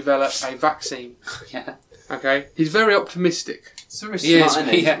he can develop a vaccine. Yeah. Okay? He's very optimistic. It's very He is, smart,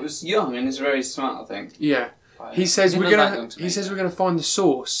 isn't it? yeah. He was young and he's very smart, I think. Yeah. He says we're gonna find the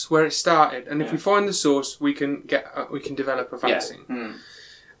source where it started, and if we find the source, we can develop a vaccine.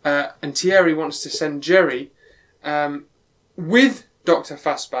 And Thierry wants to send Jerry with Dr.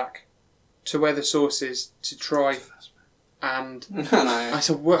 Fassbach to where the source is to try. And I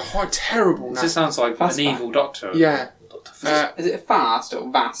said, how terrible! This sounds like Fastback. an evil doctor. Yeah. Is it fast or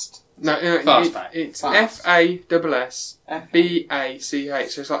vast? No, Fastback. it's Fast. Fassbach, so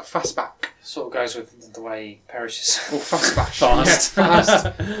it's like Fastback Sort of goes with the way he perishes. or Fastback. Fast. Yeah,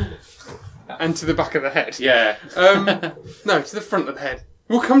 fast. And to the back of the head. Yeah. No, to the front of the head.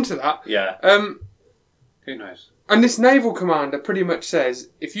 We'll come to that. Yeah. Who knows? And this naval commander pretty much says,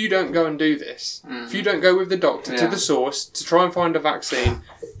 if you don't go and do this, if you don't go with the doctor to the source to try and find a vaccine,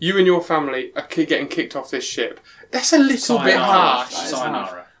 you and your family are getting kicked off this ship. That's a little bit harsh.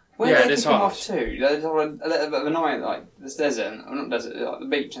 Sayonara. Where Yeah, did they it's kick him harsh. off to? They just have a little bit of a night, like this desert, or not desert, like the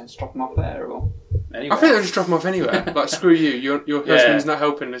beach, and just drop him off there, or... Anyway. I think they'll just drop him off anywhere. Like, screw you, your husband's not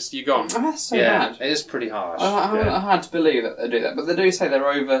helping us, you're gone. Oh, that's so Yeah, bad. it is pretty harsh. I had to believe that they do that, but they do say they're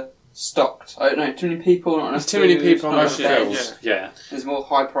overstocked. I don't know, too many people, not enough There's too many food, people on not the enough ship, beds. Yeah. There's more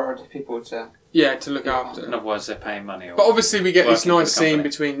high priority people to... Yeah, to look after. In other words, they're paying money. Or But obviously we get this working for nice the scene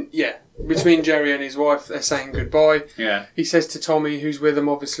company. between Jerry and his wife. They're saying goodbye. Yeah. He says to Tommy, who's with him,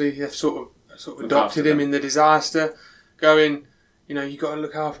 obviously, they've sort of Look adopted after him them. in the disaster, going, you got to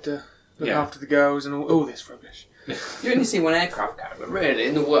look after the girls and all this rubbish. You only see one aircraft carrier, but really,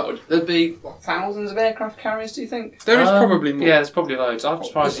 in the world, there'd be, thousands of aircraft carriers, do you think? There is probably more. Yeah, there's probably loads. I'm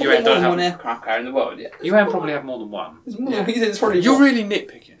surprised There's UN more don't than one have. aircraft carrier in the world, yeah. UN probably have more than one. There's more Yeah. there's probably You're more. really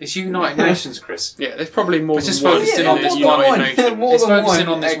nitpicking. It's United Nations, Chris. Yeah, there's probably more It's than just one. focusing Yeah, on this more than one. one. nation. More It's than focusing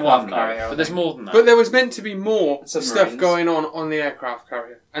one on this aircraft one, though. carrier, I But there's think. more than that. But there was meant to be more Submarines. stuff going on the aircraft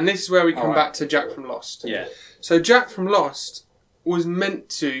carrier. And this is where we come Alright. back to Jack from Lost. Yeah. So Jack from Lost was meant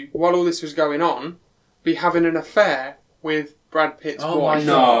to, while all this was going on, be having an affair with Brad Pitt's Oh wife.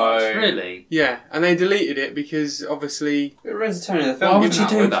 No. God. Really? Yeah, and they deleted it because obviously It ruins the tone of the film. Why would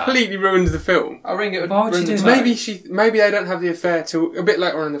doesn't you it? do that? completely ruins the film. I think it would Why would you ruin the do tone. that? Maybe they don't have the affair till a bit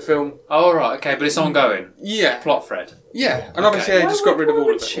later on in the film. Oh, right, okay, but it's ongoing. Yeah, Plot thread. yeah, and obviously they Why just would- got rid of why all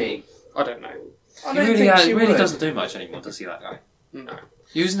would of it. she? I don't know. I He don't really, think she really would. doesn't do much anymore, does he, that guy? No,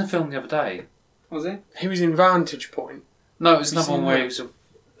 He was in the film the other day. Was he? he was in Vantage Point. No, it was Have you another one seen where that? he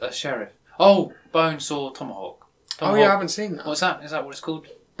was a sheriff. Oh, Bonesaw Tomahawk. Oh yeah, I haven't seen that. What's that? Is that what it's called?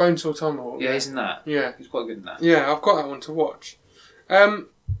 Bonesaw Tomahawk. Yeah, he's in that. Yeah, He's quite good in that. yeah, I've got that one to watch.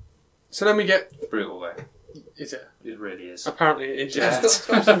 So then we get. Brutal, though. Is it? It really is. Apparently it is. Yeah. Yeah. It's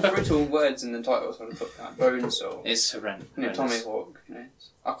got some brutal words in the title, sort of like Bonesaw. It's horrendous. Tomahawk, it's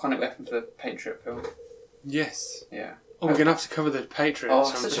iconic weapon for the Patriot film. Yes. Yeah. Oh, we're gonna have to cover the Patriot. Oh, at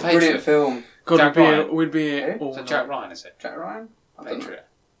some such a point. brilliant film. God, Jack Ryan. we'd be Who? all Is that night. Jack Ryan, is it? Jack Ryan? I don't know. Patriot.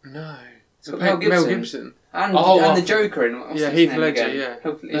 No. It's got Mel Mel Gibson. Gibson. And, Oh, and the oh. Joker in what's Yeah, his Heath name Ledger, again? yeah.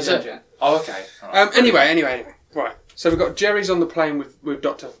 Hopefully That's Heath it. Ledger. Oh, okay. All right. Anyway. Right. So we've got Jerry's on the plane with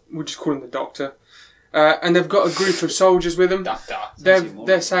Doctor. We'll just call him the Doctor. And they've got a group of soldiers with them.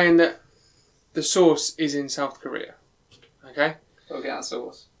 They're saying that the source is in South Korea. Okay. Go get that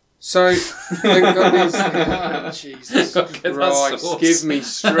sauce. So they've got these. Jesus Gotta get that Christ, sauce. give me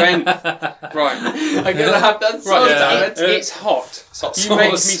strength. Right. I'm gonna have that sauce, Right. damn it. It's hot. Hot You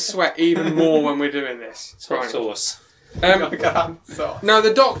make me sauce. sweat even more when we're doing this. Hot Right. sauce. Now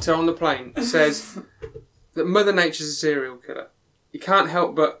the doctor on the plane says that Mother Nature's a serial killer. You can't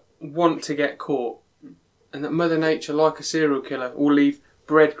help but want to get caught, and that Mother Nature, like a serial killer, will leave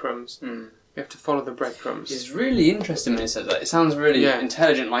breadcrumbs. You have to follow the breadcrumbs. It's really interesting when he says that. It sounds really Yeah.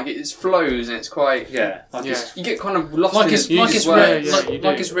 intelligent. Like it flows and it's quite. Yeah. Like Yeah. it's You get kind of lost like in it's his like it's words. written yeah, you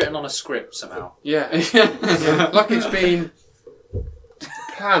like do. it's written on a script somehow. Yeah. Yeah. Like it's been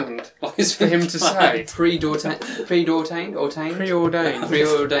planned Like it's for him to say. Preordained. Preordained.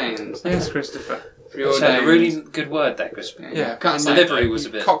 Preordained. Yes, Christopher. It's a really good word there, Chris. Yeah. Can't say Delivery it. was a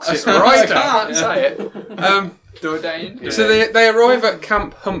bit. Cocks it I right can't up. say it. Ordained. So they arrive at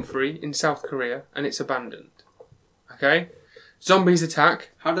Camp Humphrey in South Korea, and it's abandoned. Okay? Zombies attack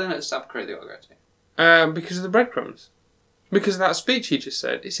How do they know it's South Korea they got to go to? because of the breadcrumbs. Because of that speech he just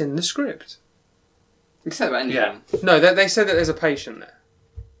said. It's in the script. You can say that about anything. No, they said that there's a patient there.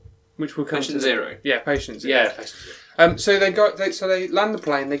 Which will come Patient to zero. Yeah, patient zero. Yeah. So they land the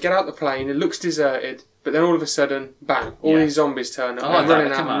plane. They get out the plane. It looks deserted, but then all of a sudden, bang! All these zombies turn up. Oh, They're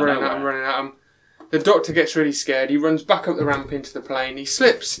they come out of running nowhere. at them. The doctor gets really scared. He runs back up the ramp into the plane. He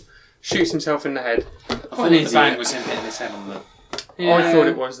slips, shoots himself in the head. I thought the bang was him hitting his head on the... I thought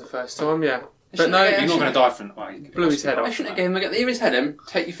it was the first time, yeah. But no, You're not going to die from... Well, you blew his head I off. shouldn't have given him a get the ear's head him,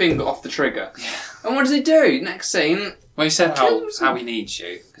 take your finger off the trigger. And what does he do? Next scene, Well, he said Kill how himself. he needs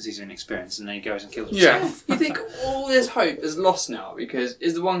you, because he's inexperienced, and then he goes and kills Yeah. himself. you think all this hope is lost now because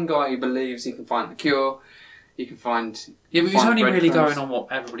is the one guy who believes he can find the cure, he can find... Yeah, but he's find only really breadcrumbs. going on what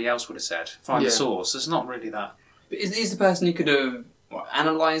everybody else would have said. Find Yeah. the source. It's not really that... But is he the person who could have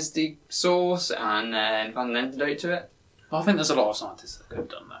analysed the source and found an antidote to it? I think there's a lot of scientists that could have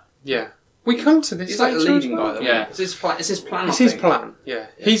done that. Yeah. We come to this He's like the later as leading well. guy, though. Yeah. It's his plan. It's his plan. It's I his think. plan, yeah.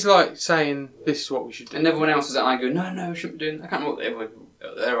 He's like saying, this is what we should do. And everyone else is arguing, no, we shouldn't be doing that. I can't remember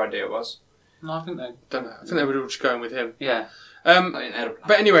what their idea was. No, I think they... Don't know. I think they were all just going with him. Yeah. I mean, they had a plan.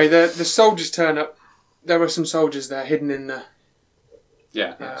 But anyway, the soldiers turn up. There were some soldiers there hidden in the...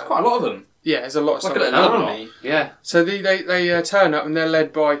 Yeah. There's quite a lot of them. Yeah, there's a lot of Like soldiers. an Hell of a army. lot. Yeah. So they turn up and they're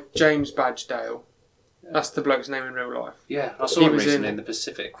led by James Badgedale. That's the bloke's name in real life. Yeah. I saw He him was recently in- in the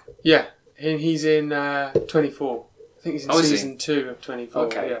Pacific. Yeah, and he's in 24. I think he's in Oh, is he? season 2 of 24.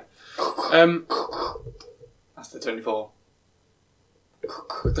 Okay. Yeah. That's the 24.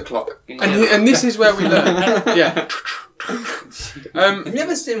 The clock. And this is where we learn. Yeah. You've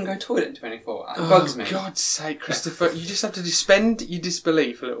never seen him go toilet in 24. That bugs me. God's sake, Christopher! You just have to suspend your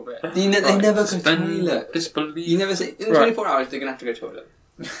disbelief a little bit. They never go Suspend toilet. disbelief. You never see in Right. 24 hours they're gonna have to go toilet.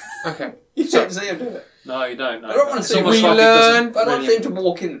 Okay. You don't see him do it. No, you don't. No. I don't want to It's see almost we like it learn- doesn't But I don't really- see him to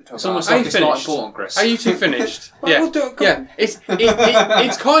walk in. It's almost Are like you it's not finished? important, Chris. Are you two finished? Well, Yeah. we'll do it, come Yeah.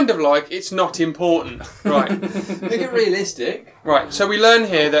 It's kind of like it's not important, right? Make it realistic. Right. So we learn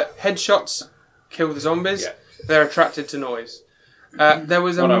here that headshots kill the zombies. Yeah. They're attracted to noise. There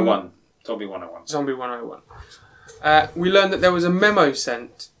was a 101. Zombie 101. Zombie 101. We learned that there was a memo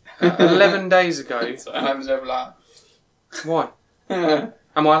sent 11 days ago. So I was over laugh. Why?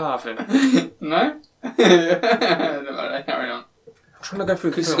 Am I laughing? No? No, carry on. I'm trying to go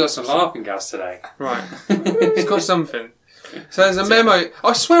through the Chris has film. got some laughing gas today. Right. He's got something. So there's a memo.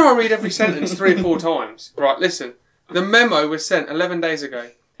 I swear I read every sentence 3 or 4 times. Right, listen. The memo was sent 11 days ago.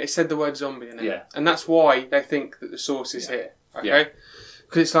 It said the word zombie in it. Yeah. And that's why they think that the source is here. Okay? Yeah.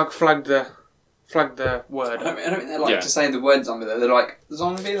 Because it's like flagged the word. I don't think they like Yeah. to say the word zombie though. They're like,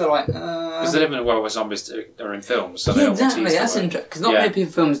 zombie? They're like, Because they live in a world where zombies are in films, so they yeah, don't want to exactly, use that's the word. interesting. Because not Yeah. many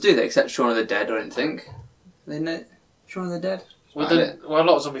people films do that except Shaun of the Dead, I don't think. They know Shaun of the Dead? Well, Right. a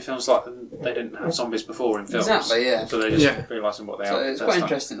lot of zombie films like them, they didn't have zombies before in films. Exactly, yeah. So they just Yeah. realising what they So are. it's for the quite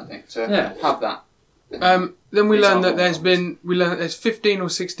first time. interesting, I think, to Yeah. have that. Then we These learned are that there's zombies. there's 15 or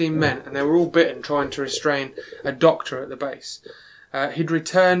 16 men, and they were all bitten trying to restrain a doctor at the base. He'd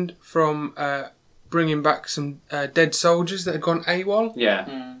returned from bringing back some dead soldiers that had gone AWOL.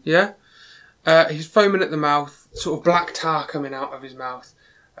 Yeah. Yeah? He's foaming at the mouth, sort of black tar coming out of his mouth.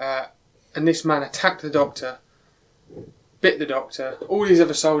 And this man attacked the doctor, bit the doctor. All these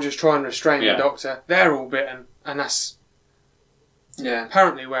other soldiers try and restrain Yeah. the doctor. They're all bitten, and that's Yeah.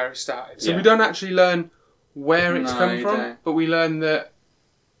 apparently where it started. So Yeah. we don't actually learn where it's No, come you from, don't. but we learn that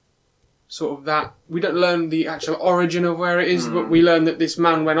we don't learn the actual origin of where it is, but we learn that this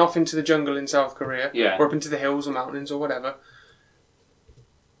man went off into the jungle in South Korea, Yeah. or up into the hills or mountains or whatever,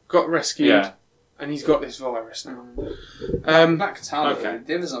 got rescued, Yeah. and he's got this virus now. Black tar, okay.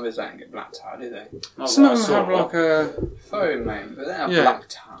 the other zombies don't get black tar, do they? Not Some what of I them saw, have what? like a Foam, mate, but they have Yeah. black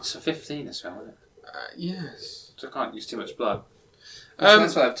tar. It's a 15 as well, isn't it? yes. So I can't use too much blood.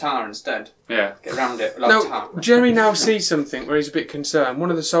 That's why they have tar instead. Yeah. Get around it, like Now tar. Jerry now sees something where he's a bit concerned. One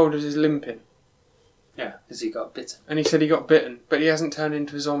of the soldiers is limping, Yeah. Has he got bitten? and he said he got bitten, but he hasn't turned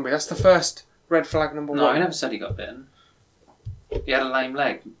into a zombie. That's the first red flag number No, one. he never said he got bitten. He had a lame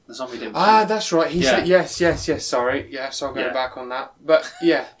leg. The zombie didn't. Ah, that's right. He Yeah. said yes. Sorry, yes, I'll go Yeah. back on that. But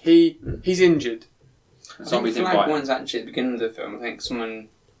yeah, he's injured. The I zombie think didn't flag bite. him. one's actually at the beginning of the film. I think someone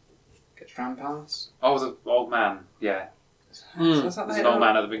gets ran past. Oh, the old man. Yeah. Mm. So is that There's later an old on?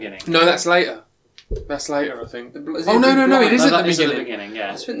 man at the beginning. No, that's later. That's later, I think. Is Oh, it no, the no, it blind? is at that the is at the beginning. beginning,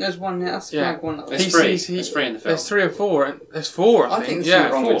 yeah. I think there's one. Yeah, that's Yeah. flag one. There's He three. sees- he- There's three in the film. There's 3 or 4. And there's 4, I I think. think there's Yeah,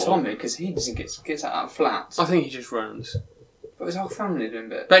 something wrong with 4. Tommy because he doesn't gets out of flat. I think he just runs. But his whole family doing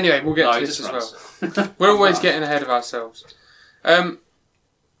bit. But anyway, we'll get No, to he this just as well. runs. We're always getting ahead of ourselves.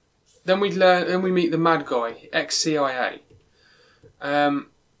 Then we meet the mad guy, ex-CIA.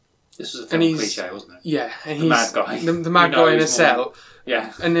 This was a And film he's- cliche, wasn't it? Yeah, and The he's mad guy. The mad We know guy in a he's more- cell.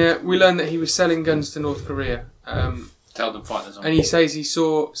 Yeah. And we learn that he was selling guns to North Korea. Tell them fight the zombie. And he says he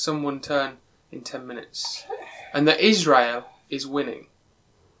saw someone turn in 10 minutes. and that Israel is winning.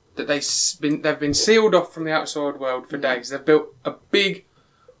 That they've been sealed off from the outside world for days. They've built a big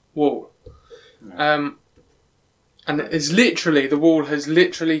wall, and the wall has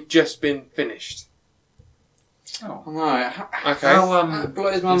literally just been finished. Oh. I know. Okay. That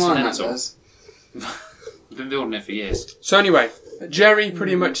blows my mind. That incidental. does. Been building it for years. So anyway, Jerry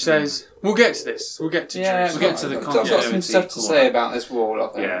pretty much says, "We'll get to this. We'll get to Jerusalem." We'll get to the I've got some continuity stuff to corner. say about this wall. I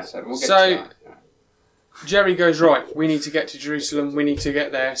think. Yeah. So we'll get So- to that. Jerry goes, right, we need to get to Jerusalem, we need to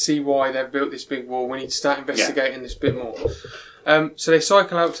get there, see why they've built this big wall, we need to start investigating this bit more. So they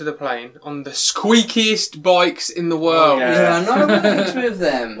cycle out to the plane on the squeakiest bikes in the world. yeah. Yeah, no one's with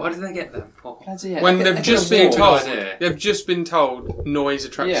them. Why did they get them? Bloody hell. When They they've get just a been wall. told, idea. they've just been told noise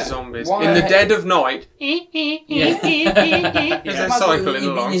attracts Yeah. zombies. Why In the the dead of night, Yeah. as they're Imagine cycling you'd be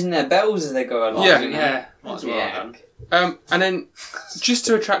along. using their bells as they go along. Yeah. you know? Yeah. Might as well Yeah. have done. And then, just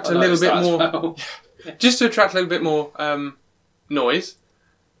to attract I a little noticed bit that as more, well. just to attract a little bit more noise,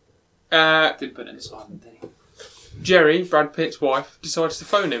 Did put it in silent, didn't he? Jerry, Brad Pitt's wife, decides to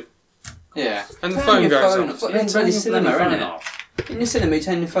phone him. Yeah. And the Turn phone your goes phone on. off. It's like Yeah, in turn bloody your cinema, bloody isn't phone it? off. In the cinema, you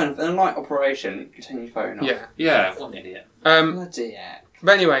turn your phone off. In a light operation, you turn your phone off. Yeah. Yeah, what an idiot. Bloody heck.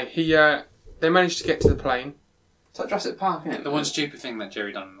 But anyway, they managed to get to the plane. It's like Jurassic Park, isn't it? The one stupid thing that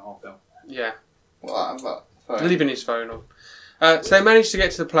Jerry done in the whole film. Yeah, What? Phone? leaving his phone on. So they managed to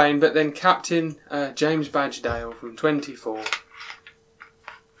get to the plane, but then Captain James Badgedale from 24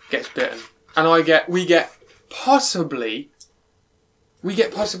 gets bitten, and we get possibly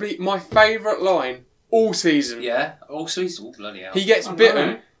my favourite line all season. Yeah. Also, he's all bloody hell. He gets Oh, bitten.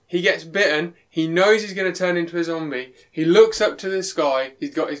 no. He gets bitten. He knows he's going to turn into a zombie. He looks up to the sky.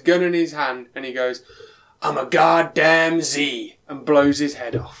 He's got his gun in his hand, and he goes, "I'm a goddamn Z," and blows his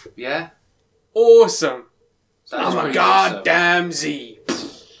head off. Yeah. Awesome. That is I'm a pretty goddamn Z. awesome.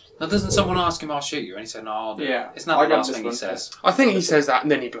 Now, doesn't someone ask him, "I'll shoot you," and he said, "No, I'll do it." Yeah. It's not I the got last this thing he one. says. I think he says that,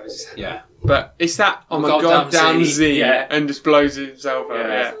 and then he blows his head. Yeah. But it's that I'm a Goddamn goddamn Z, Z, yeah. and just blows himself out. Yeah.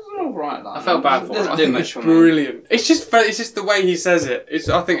 Yeah. It's all right, like, I felt bad for him. Doesn't I do think much it's for me. brilliant. It's just the way he says it.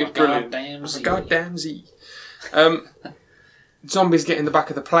 I think it's brilliant. Goddamn I'm a Z. goddamn Z. Zombies get in the back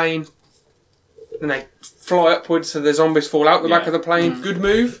of the plane. Then they fly upwards, so the zombies fall out the back Yeah. of the plane. Good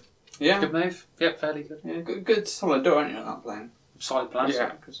move. Yeah. Good move. Yep, fairly good. Yeah, good solid door, aren't you, on that plane? Solid plan.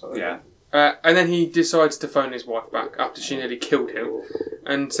 Yeah. Good solid Yeah. And then he decides to phone his wife back after she nearly killed him,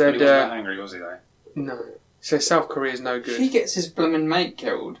 and But said, he wasn't that angry, was he, though? "No." He says South Korea's no If he good. gets his blooming mate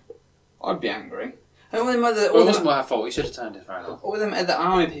killed, I'd be angry. And all them Well, it wasn't her fault. He should have turned his phone off. all them other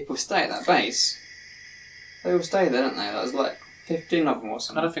army people stay at that base. They all stay there, don't they? There's like 15 of them or I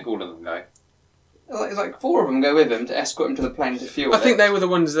something. don't think all of them go. It's like 4 of them go with him to escort him to the plane to fuel I think it. they were the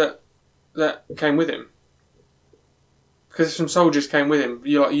ones that came with him. Because some soldiers came with him,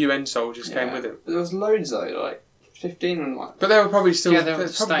 like UN soldiers came Yeah. with him. But there was loads though, like 15 and like. But they were probably still. Yeah, they were they're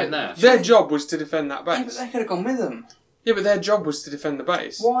probably- staying there. Their job was to defend that Yeah, but base. they could have gone with them. Yeah, but their job was to defend the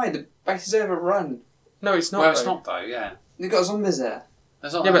base. Why? The base is overrun. No, it's not. Well, it's though. not, though, yeah. They've got zombies there.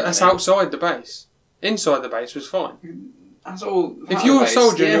 That's not Yeah, but that's happening. outside the base. Inside the base was fine. That's all. If you're a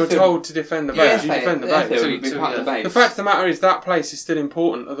soldier and you're told to defend the base, you defend the base. would be So, part of the yeah. base. The fact of the matter is that place is still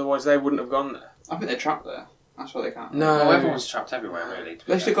important, otherwise they wouldn't have gone there. I think they're trapped there. That's why they can't. No. Well, everyone's trapped everywhere, really. to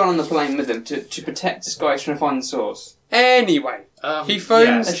be They should have fair. gone on the plane with them to protect this guy trying to find the source. Anyway, he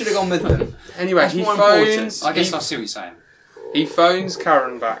phones- They should have gone with them. anyway, That's he more phones. important. I guess I see what you're saying. He phones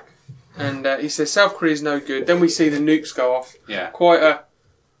Karen back, and he says South Korea's no good. Then we see the nukes go off. Yeah. Quite a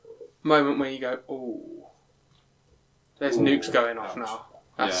moment where you go, "Oh, there's Ooh, nukes going off ouch. now."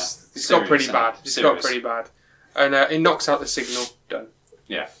 Yeah. It's got pretty Serious, bad. isn't it? It's got Serious. pretty bad, and it knocks out the signal. Done.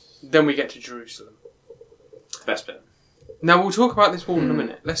 Yeah. Then we get to Jerusalem. Best bit. Now we'll talk about this wall in a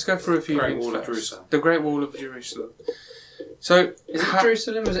minute. Let's go through a few Great things Wall of first. Jerusalem. The Great Wall of Jerusalem. So, Is it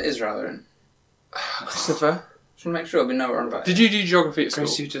Jerusalem or is it Israel they're in? Christopher, Just want to make sure we know what we're on about. did you do geography at school?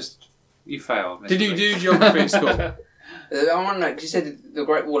 Chris, you failed. Did you miserably. do geography at school? I want to know, because you said the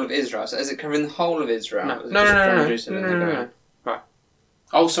Great Wall of Israel, so is it covering the whole of Israel? No, Or is it no, just no, from no, no, Jerusalem no, and no, they're no. going-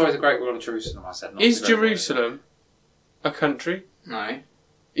 Oh, sorry, the Great Wall of Jerusalem, I said. Not Is the Great Wall of Jerusalem a country? No.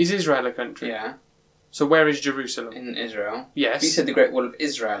 Is Israel a country? Yeah, So where is Jerusalem? in Israel. Yes. You said the Great Wall of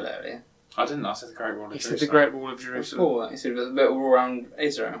Israel earlier. I didn't. I said the Great Wall of He said Jerusalem. the Great Wall of Jerusalem. Before, you said the bit all around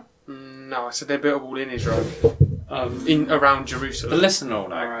Israel. No, I said they built a wall in Israel, around The Jerusalem. listener will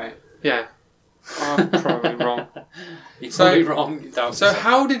know. Alright. Yeah, I'm probably wrong. You're So- probably wrong. Doubt So yourself.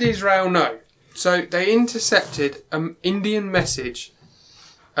 how did Israel know? So they intercepted an Indian message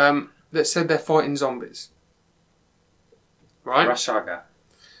that said they're fighting zombies, right? Rashaga.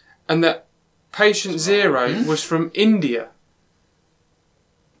 And that patient zero was from India.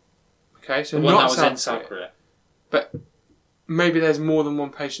 Okay, so The one not that was South in South Korea. Korea. But maybe there's more than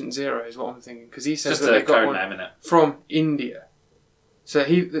one patient zero, is what I'm thinking, because he says Just that a they got code one name, innit? from India. So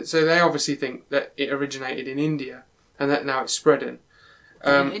they obviously think that it originated in India and that now it's spreading.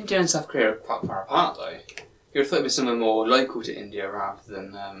 India and South Korea are quite far apart, though. You would have thought it'd be somewhere more local to India rather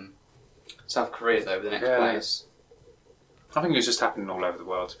than South Korea, though, the next place. I think it's just happening all over the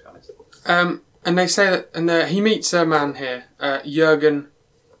world, to be honest. And they say that, and he meets a man here, Jurgen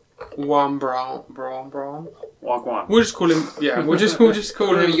Wambron. Wagwan. We'll just call him. Yeah, we'll just call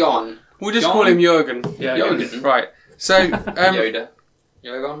him. Jon. We'll just Jon? call him Jurgen. Yeah, Jurgen. Right. So Yoda.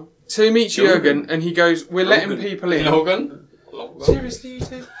 Yogon? so he meets Jurgen, and he goes, "We're letting Logan. people in." Logan? Seriously, you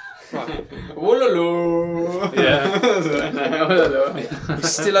two? Right. Whoa. Yeah. He's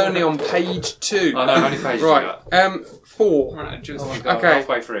still only on page 2. I know, how many pages Right. you got? 4. Right, just- Oh my God, Okay.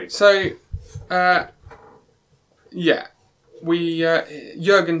 halfway through. So, yeah,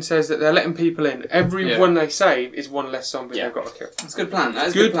 Jurgen says that they're letting people in. Every one they save is one less zombie Yeah. they've got to kill. That's a good plan. That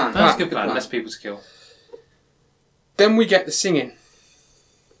is a Good good plan. That's a plan. good plan. Less people to kill. Then we get the singing.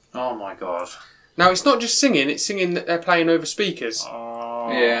 Oh my God. Now, it's not just singing, it's singing that they're playing over speakers. Oh,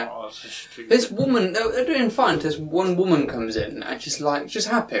 Yeah. that's just stupid. This woman, they're doing fine. This one woman comes in and she's like, she's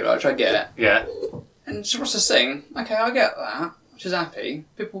happy, right? Which I get. Yeah. And she wants to sing. Okay, I get that. She's happy.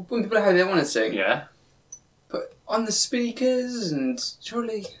 When people are happy, they want to sing. Yeah. But on the speakers and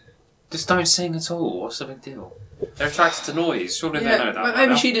surely. Just don't sing at all. What's the big deal? They're attracted to noise. Surely they know that. but by maybe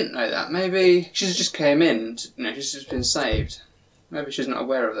now. she didn't know that. Maybe she just came in. She's just been saved. Maybe she's not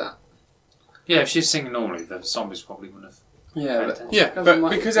aware of that. Yeah, if she's singing normally, the zombies probably wouldn't have. Yeah, but Yeah, but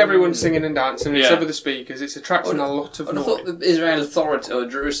because everyone's singing and dancing, and it's Yeah. over the speakers, it's attracting a lot of I'd have noise. thought the Israel authority or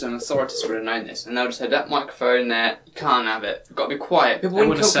Jerusalem authorities would have known this, and they would have said that microphone there, you can't have it. You've got to be quiet. People They when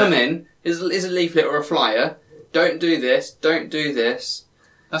would have come said- in, is a leaflet or a flyer. Don't do this. Don't do this.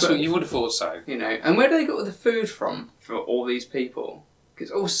 That's But- what you would have thought so. You know, and where do they get all the food from for all these people? It's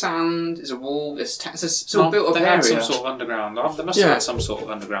all sand. It's a wall. It's all built up They area. had some sort of underground. They must Yeah. have had some sort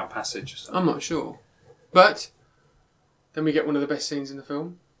of underground passage or something. I'm not sure. But then we get one of the best scenes in the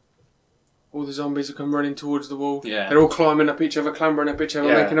film. All the zombies have come running towards the wall. Yeah. They're all climbing up each other, clambering up each other,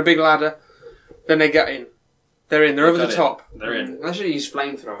 Yeah. making a big ladder. Then they get in. They're in. They're over Got the it. top. They're in. They should use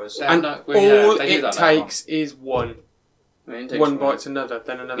flamethrowers. Yeah. And no, well, yeah, all they do it that later takes is one. I mean, it takes One bites another,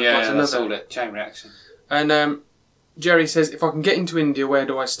 then another bites Yeah, that's another. all it. Chain reaction. And Jerry says, if I can get into India, where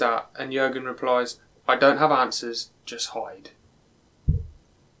do I start? And Jurgen replies, I don't have answers, just hide.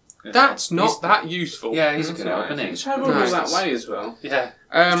 That's not that useful. Yeah, he's a That's good help, right. isn't he? He's travelled all Nice. that way as well. Yeah.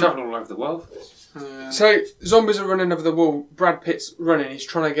 He's Um, travelled all over the world. so, zombies are running over the wall. Brad Pitt's running. He's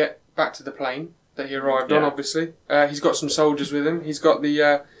trying to get back to the plane that he arrived on, Yeah. obviously. He's got some soldiers with him. He's got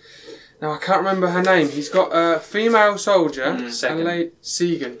the... now, I can't remember her name. He's got a female soldier. Segan.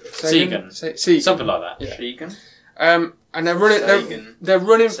 Segan. Segan. Something like that. Yeah. Sheegan? And they're running. Sagan. They're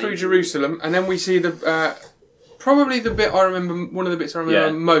running through Sagan. Jerusalem, and then we see the probably the bit I remember. One of the bits I remember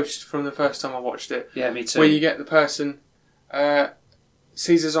Yeah. most from the first time I watched it, Yeah, me too. where you get the person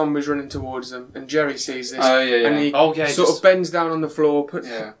sees the zombies running towards them, and Jerry sees this, Oh, yeah, yeah. and he Oh, yeah, sort just- of bends down on the floor, puts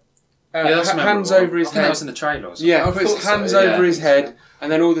Yeah. Yeah, that's hands memorable. over his I think that head. was in the trailer or something. Yeah, I puts thought so, hands yeah. over his head, and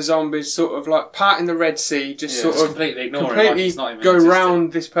then all the zombies sort of like parting the Red Sea, just Yeah, sort Just of completely ignore it. Like completely it's not even go existing.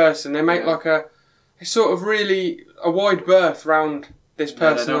 round this person. They make Yeah. like a sort of really a wide berth round this No, they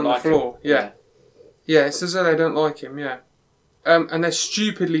person don't on the like floor. him. Yeah. Yeah, it's as though they don't like him, yeah. And they're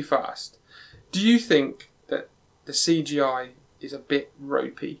stupidly fast. Do you think that the CGI is a bit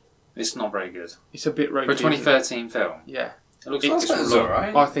ropey? It's not very good. It's a bit ropey. For a isn't it? 2013 film. Yeah. It looks It's like it's That's from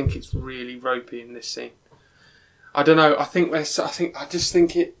alright. I think it's really ropey in this scene. I don't know. I just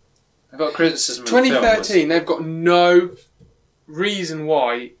think it. I've got criticism of the film. 2013. They've got no reason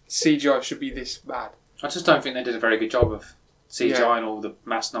why CGI should be this bad. I just don't think they did a very good job of CGI Yeah. and all the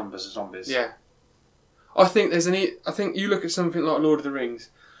mass numbers of zombies. Yeah. I think I think you look at something like Lord of the Rings.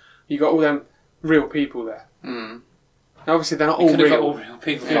 You got all them real people there. Mm. Now, obviously, they're not You all could have got real. all real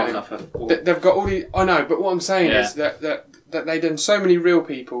people Yeah. flying up They've got all the. I know, but what I'm saying Yeah. is that they done so many real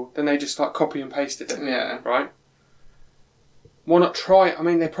people, then they just like copy and pasted it. Yeah. Right. Why not try? I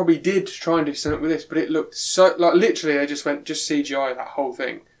mean, they probably did try and do something with this, but it looked so like literally they just went just CGI that whole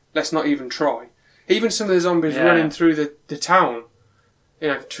thing. Let's not even try. Even some of the zombies Yeah. running through the town, you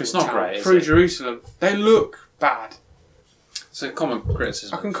know, through It's the not town, great, is through it? Jerusalem, they look bad. It's a common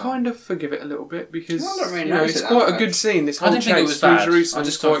criticism. I can kind of forgive it a little bit because I don't really you know, notice it's it quite that a good much. scene. This I whole didn't think it chase was through bad. Jerusalem I is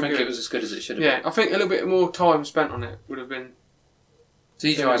just don't quite think good. it was as good as it should have Yeah, been. I think a little bit more time spent on it would have been.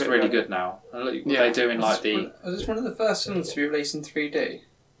 CGI is bit really better. good now. And look what Yeah. they do in like the... Was this one of the first films to be released in 3D?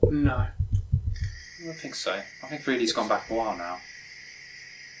 No. I don't think so. I think 3D's gone back a while now.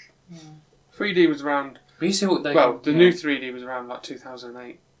 3D was around. But you see what they... Well, the new 3D was around like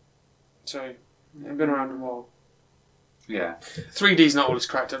 2008. So, it's been around a while. Yeah. 3D's not all it's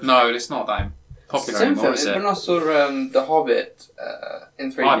cracked up. No, it's not that popular Same anymore, thing. is it? When I saw The Hobbit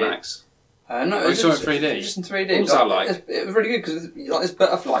in 3D. IMAX. No, Oh, you it saw was it in 3D? just in 3D. What was that like? It was really good because like this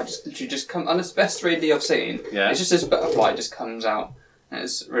butterfly just literally just comes, and it's the best 3D I've seen. Yeah. It's just this butterfly just comes out, and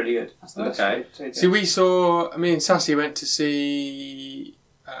it's really good. That's the Okay. best 3D. See, we saw... Me and Sassy went to see...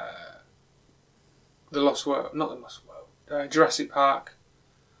 The Lost World... Not The Lost World. Jurassic Park.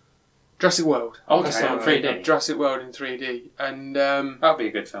 Jurassic World. Okay, That's in the one. 3D. Jurassic World in 3D. And That'd be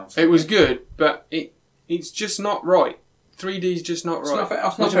a good film. it was good, but it's just not right. 3D's just not It's right. not, it's What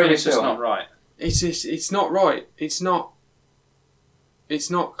not do you mean very it's just film. not right? It's not right. It's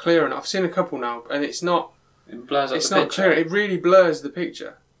not clear enough. I've seen a couple now, and it's not. It blurs up It's the not picture. clear. It really blurs the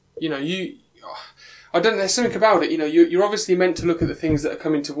picture. You know, I don't know. There's something about it. You know, you're obviously meant to look at the things that are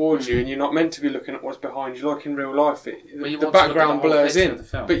coming towards you, and you're not meant to be looking at what's behind you, like in real life. Well, you The want to look background at the whole blurs picture in, of the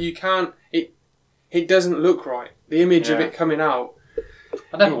film. but you can't. It doesn't look right. The image of Yeah. it coming out.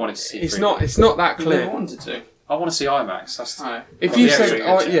 I never wanted to see It's 3D. not. It's not that You never clear. wanted to. I want to see IMAX. That's No. If Well, you the said,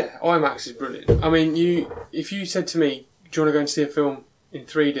 extra good, yeah, IMAX is brilliant. I mean, if you said to me, do you want to go and see a film in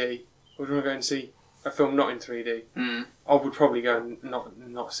 3D, or do you want to go and see a film not in 3D? Mm. I would probably go and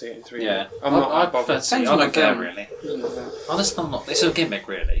not see it in 3D. Yeah. I'm not I'd that bothered. prefer to see. I Depends on don't the care film. really. Oh, that's not. It's a gimmick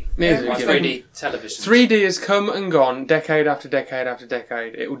really. Neither Like is it. 3D television. 3D has come and gone decade after decade after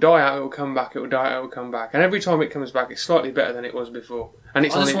decade. It will die out, it will come back, it will die out, it will come back. And every time it comes back, it's slightly better than it was before. And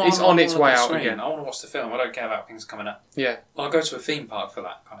it's I on, just it, want- it's I on want its to look way at the out screen. again. I want to watch the film. I don't care about things coming up. Yeah. I'll go to a theme park for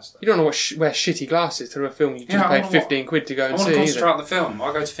that kind of stuff. You don't know wear shitty glasses through a film you just Yeah, I paid wanna 15 quid to go I and want to see concentrate either. on the film.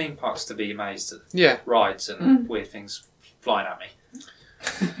 I go to theme parks to be amazed at Yeah. rides and weird things flying at me.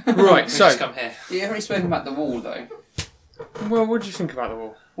 Right, You so, just come here. You haven't really spoken about the wall though. well, what do you think about the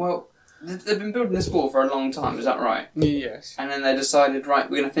wall? Well, they've been building this wall for a long time. Is that right? Yes. And then they decided, right,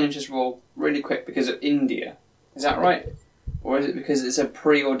 we're going to finish this wall really quick because of India. Is that right? Or is it because it's a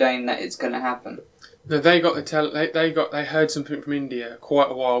preordained that it's going to happen? No, they got they heard something from India quite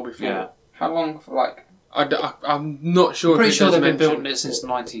a while before. Yeah. How long for like? I'm not sure. I'm pretty if it sure does they've been mention- building it since the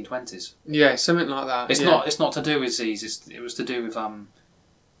 1920s. Yeah, something like that. It's yeah. not. It's not to do with these. It was to do with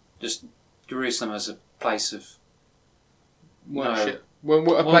just Jerusalem as a place of worship. Well, a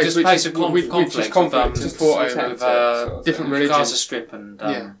Well, place just which place is of conflict which is with, conflict and just fought to over. protect different the religions. Gaza Strip and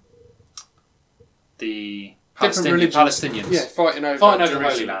Yeah. the Different religions. Palestinians. Yeah, fighting over Fighting over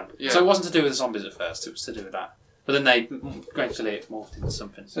Jerusalem. Holy Land. Yeah. So it wasn't to do with the zombies at first. It was to do with that. But then they gradually it morphed into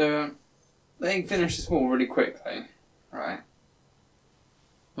something. So they finished this wall really quickly, right?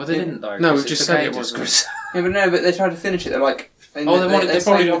 Well, they didn't though. No, 'cause we've just took said it ages, wasn't. Chris. Yeah, but no, but they tried to finish it. They're like, They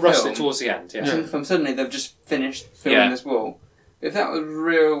probably got rushed film, it towards the end. Yeah. Yeah. From suddenly they've just finished filming Yeah. this wall. If that was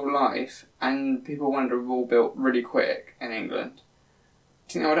real life and people wanted a wall built really quick in England,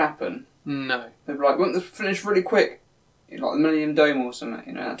 do you think that would happen? No. They'd be like, "Want this finished really quick?" You know, like the Millennium Dome or something.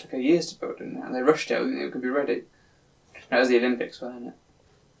 You know, that took years to build, and they rushed it. I didn't think it could be ready. That was the Olympics, wasn't it?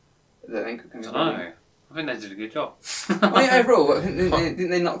 I don't think it could be I ready. don't know. I think they did a good job. I mean, overall, didn't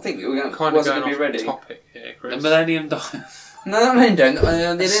they not think it was Kind of wasn't going going to be off ready? topic here, The Chris. Millennium Dome. No, not Millennium Dome. The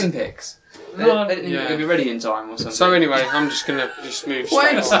Olympics. No, They didn't think it yeah. would be ready in time or something. So anyway, I'm just gonna just move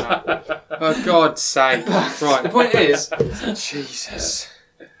straight Wait. on now. For God's sake! The Right. point is, Jesus.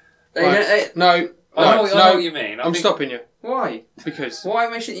 they Right. don't- they- No. I know, Right, I know no. what you mean. I I'm think- stopping you why? because Why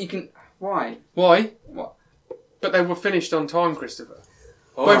make sure you can? Why? why? What? But they were finished on time, Christopher.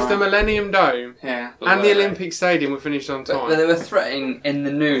 All Both right. the Millennium Dome Yeah. But and were the they? Olympic Stadium were finished on But time. they were threatening in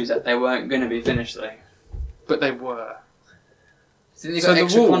the news that they weren't going to be finished though. But they were. So they So got the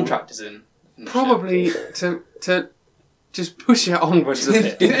extra wall- contractors in. Probably to just push it onwards a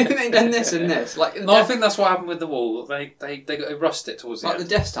bit. They've done this and this. Like, the No, I Death, think that's what happened with the wall. They rushed it towards the like the end.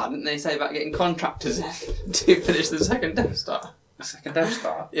 Death Star, didn't they say about getting contractors in to finish the second Death Star? The second Death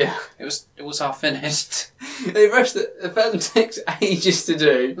Star. Yeah. It was half finished. They rushed it. The first one takes ages to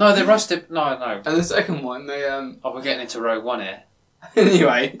do. No, they rushed it. No. And the second one, they, Oh, we're getting into Rogue One here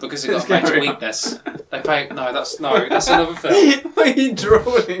anyway. because it got a Let's major carry on. weakness. That's another film. Why are you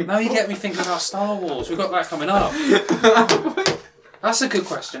drawing? Now you get me thinking about Star Wars. We've got that coming up. That's a good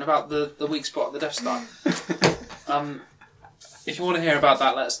question about the weak spot of the Death Star. If you want to hear about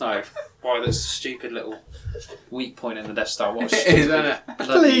that, let us know. Why that's a stupid little weak point in the Death Star. What a It is, stupid isn't it?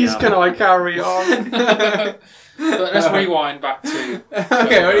 bloody, Please, can I carry on? But let's rewind back to.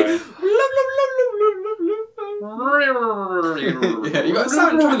 Okay, ready? Yeah, you got a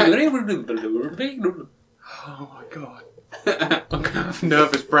soundtrack. Oh my God. I'm gonna have a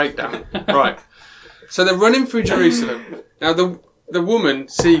nervous breakdown. Right. So they're running through Jerusalem. Now the woman,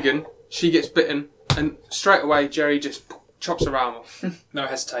 Segan, she gets bitten and straight away Jerry just chops her arm off. No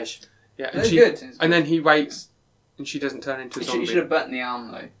hesitation. Yeah, and That's she, good. and then he waits, and she doesn't turn into a You zombie. should have burnt the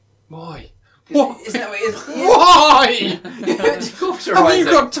arm though. Why? Isn't that what it is? Why? To cauterise Have you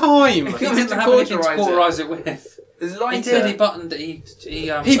it. got time? He He meant didn't to have anything to cauterise it. cauterise it with. There's He lighter. did. He buttoned it. He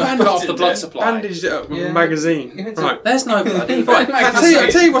bandaged put off the blood it. supply. Bandaged it up with Yeah. a magazine. You meant to- Right. There's no blood. He Right,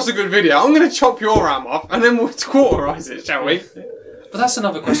 I'll tell you what's a good video. I'm going to chop your arm off, and then we'll cauterise it, shall we? But that's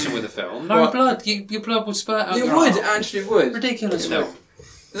another question with the film. No What? blood. Your blood would spurt out. It your would, arm. it actually would. Ridiculous It would. film.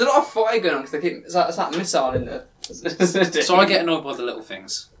 There's a lot of fire going on because they keep. It's like missile in there. So I get annoyed by the little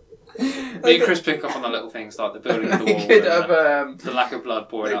things. Me and Chris pick up on the little things like the building of the They wall, could and have. the lack of blood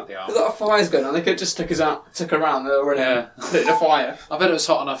pouring out the arm. There's a lot of fires going on. They could have just took around. They were already Yeah. lit the fire. I bet it was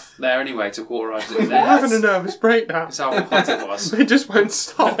hot enough there anyway to cauterise it. We're There. having a nervous breakdown. That's how hot it was. It just won't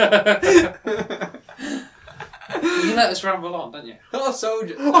stop. You let us ramble on, don't you? Oh,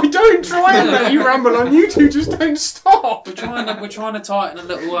 soldier. I don't try and let you ramble on. You two just don't stop. We're trying to tighten a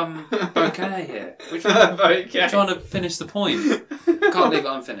little bouquet here. We're trying to finish the point. Can't leave it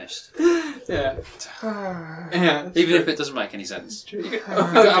unfinished, Yeah. Yeah. even if it doesn't make any sense. You You've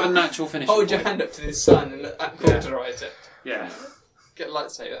got to have a natural finish. hold your hand up to the sun and cauterise it. Yeah, Get a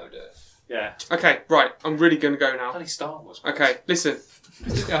lightsaber, that would do it. yeah. Okay, right. I'm really going to go now. Bloody Star Wars. Okay, listen.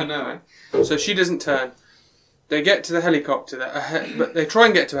 I know. So she doesn't turn. They get to the helicopter, but they try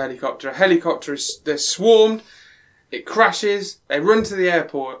and get to a helicopter. A helicopter they're swarmed. It crashes. They run to the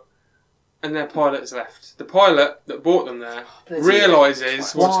airport, and their pilot's left. The pilot that brought them there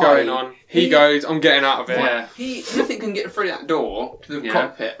realises what's Why? going on. He goes, "I'm getting out of here." Yeah. Nothing can get through that door to the Yeah.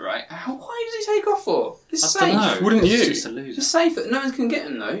 cockpit, right? Why does he take off for? It's I safe. don't know. Wouldn't He's you? just a loser. It's safe. No one can get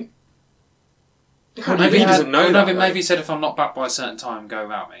him though. Maybe he doesn't know that, though. Maybe he said if I'm not back by a certain time, go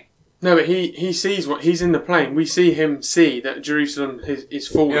without me. No, but he sees what he's in the plane. We see him see that Jerusalem is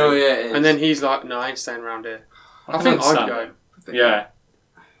falling, Oh yeah, it is. and then he's like, "No, I ain't staying around here." I can think I'd understand go. him. Yeah.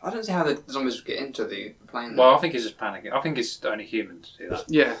 I don't see how the zombies would get into the plane. Well, I think he's just panicking. I think it's only human to do that.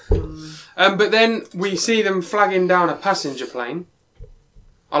 Yeah. But then we see them flagging down a passenger plane.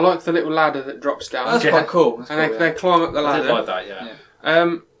 I like the little ladder that drops down. that's quite cool. That's And cool, they climb up the I did ladder. like that,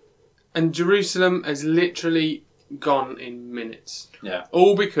 yeah. And Jerusalem has literally gone in minutes. Yeah.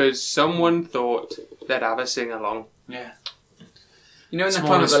 All because someone thought they'd have a sing-along. Yeah. You know when they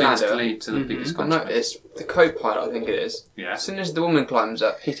climb up Smallest the things ladder, can lead to the biggest I consequence. noticed the co-pilot, I think it is. Yeah. As soon as the woman climbs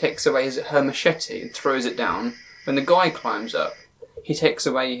up, he takes away her machete and throws it down. When the guy climbs up, he takes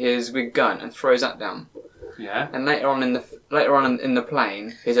away his big gun and throws that down. Yeah. And later on in the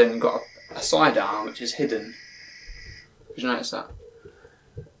plane, he's only got a sidearm which is hidden. Did you notice that?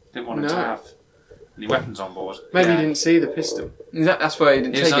 Didn't want him to No. have any weapons on board. Maybe Yeah. he didn't see the pistol. That's why he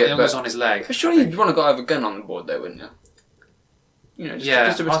didn't It was, take it it. was But on his leg. but surely you'd want a guy with a gun on board, though, wouldn't you? You know,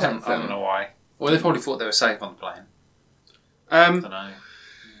 just to I protect don't them. know why. Well, they probably thought they were safe on the plane. I don't know.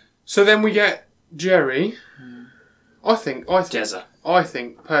 So then we get Jerry. I think Jezza. I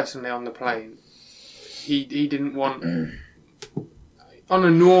think personally on the plane, he didn't want on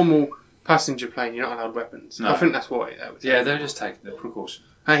a normal passenger plane. You're not allowed weapons. No. I think that's why that was. Yeah, they were just taking the precaution.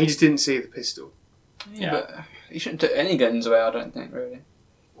 And he just didn't see the pistol. Yeah. But you shouldn't take any guns away, I don't think, really.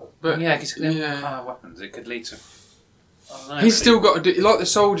 But yeah, because they yeah. kind of weapons. It could lead to. I don't know, he's really. still got to do, like the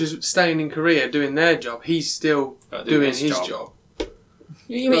soldiers staying in Korea doing their job. He's still Gotta do doing his his job. job.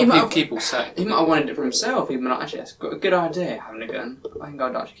 He Well, might have, keep all safe. he might have wanted it for himself. He might actually, that's got a good idea, having a gun. I think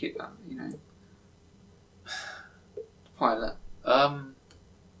I'd actually keep that, you know. Pilot.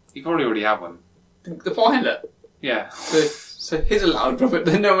 You probably already have one. The pilot? Yeah. So he's allowed, Robert,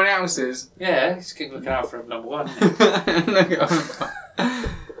 then no one else is. Yeah, he's keep looking out for him, number one. Look at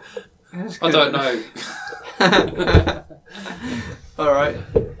him. I don't know. Alright.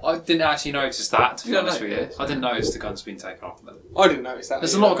 I didn't actually notice that, to be You don't honest with you. notice? I didn't notice the gun's been taken off them. I didn't notice that.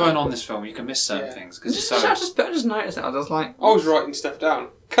 There's a lot going on in this film. You can miss certain Yeah. things because it's I so. just noticed that. I was like, I was writing stuff down.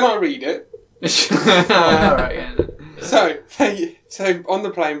 Can I read it? alright, yeah. So on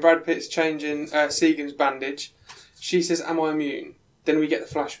the plane, Brad Pitt's changing Segan's bandage. She says, "Am I immune?" Then we get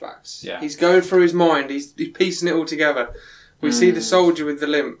the flashbacks. Yeah. He's going through his mind. He's piecing it all together. We see the soldier with the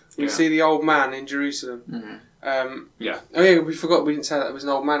limp. We Yeah. see the old man in Jerusalem. Yeah. Oh yeah, we forgot we didn't say that there was an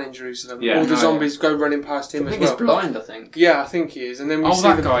old man in Jerusalem. Yeah. All the No, zombies go running past him I as think he's well. blind, I think. Yeah, I think he is. And then we Oh, see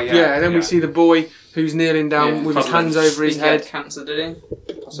that the guy, yeah. and then we Yeah. see the boy who's kneeling down Yeah, with his cuddling. hands over his He had head. cancer, did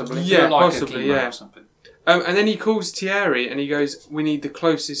he? Possibly. Yeah, Like possibly, a chemo yeah. or something. And then he calls Thierry and he goes, "We need the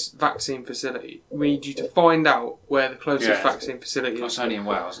closest vaccine facility. We need you to find out where the closest Yeah. vaccine facility is." It's only in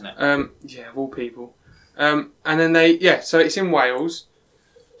Wales, isn't it? Yeah, of all people. And then so it's in Wales.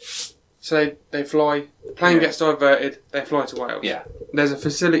 So they fly, the plane Yeah. gets diverted, they fly to Wales. Yeah. There's a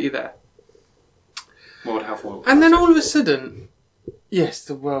facility there. World Health Organization. And then all of a sudden, yes,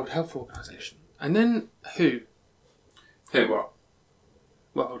 the World Health Organization. And then who? Who? What?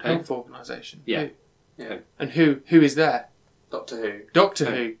 World Who? Health Organization. Yeah. Who? Yeah. And who is there? Doctor Who. Doctor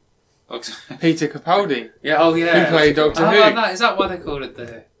Who? Who. Peter Capaldi. Yeah, oh yeah. Who played Doctor Who. Is that why they called it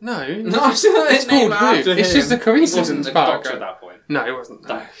the... No, No, it's called Who. It's just a He wasn't coincidence, the doctor Parker. at that point. No, it wasn't.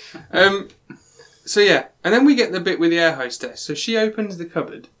 No. So yeah, and then we get the bit with the air hostess. So she opens the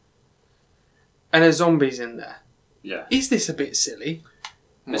cupboard, and a zombie's in there. Yeah. Is this a bit silly?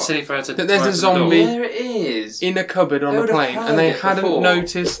 It's silly for her to... That there's to a open the door. zombie- There it is. In a cupboard on They a would have plane, heard and they it hadn't before.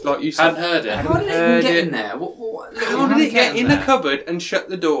 noticed, like you said. Hadn't heard it. How did it Heard even get it. in there? What How did it get in there? the cupboard and shut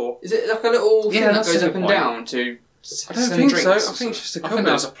the door? Is it like a little thing Yeah, that that's a goes good up and point. down to I don't send think so. I drinks or think it's just a I cupboard. think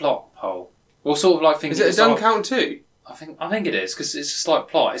that was a plot hole. Well, sort of like thinking... Is it a it's like- done count too? I think it is, because it's just like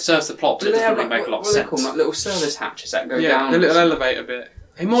plot. It serves the plot, but Do it they have doesn't really like, make a lot of what do they sense. call them? Like little service hatches that go Yeah, down? the little or something? elevator bit.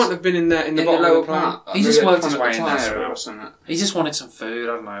 He might have been in there in the In bottom the of lower the plane. part. like He just maybe worked at his the way in there tyre somehow. or something. He just wanted some food,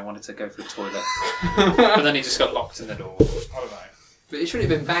 I don't know, wanted to go to the toilet. But then he just got locked in the door. I don't know. But it shouldn't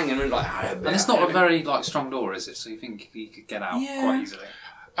have been banging and like. And it's not a very like strong door, is it? So you think he could get out Yeah. quite easily.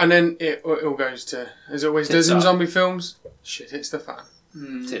 And then it all goes to, as it always Tits does in up. zombie films, shit hits the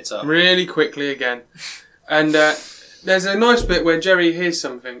fan. Tits up. Really quickly again. And there's a nice bit where Jerry hears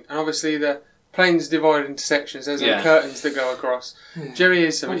something, and obviously the plane's divided into sections, there's Yeah. curtains that go across. Jerry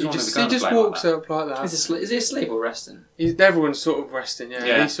hears something, What's he wrong with just, the he gun just plane like walks that? up like that. Is he asleep or resting? Everyone's sort of resting, yeah.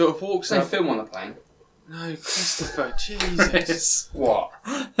 Yeah. He sort of walks They up. film on the plane. No, Christopher, Jesus. What?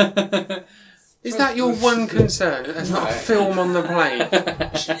 Is that your one concern? That there's not a No. film on the plane?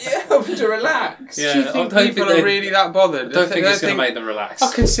 Yeah, help him to relax. Yeah. Do you I think don't people think are they- really that bothered? I don't think They it's going to make them relax.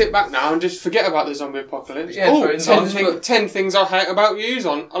 I can sit back now and just forget about the zombie apocalypse. Yeah, Oh, for 10, instance, thing, but- 10 things I hate about yous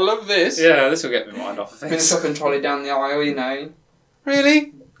on. I love this. Yeah, this will get my mind off of Bring the things. shopping trolley down the aisle, you know.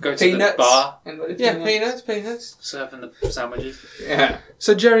 Really? Go to Peanuts. the bar, Yeah, peanuts. serving the sandwiches. Yeah.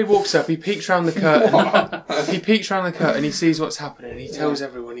 So Jerry walks up, he peeks round the curtain. He peeks round the curtain, he sees what's happening, he tells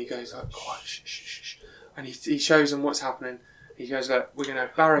everyone, he goes like, quiet, shh, shh, shh, shh. And he shows them what's happening. He goes, look, we're going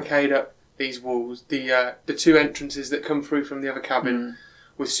to barricade up these walls, the two entrances that come through from the other cabin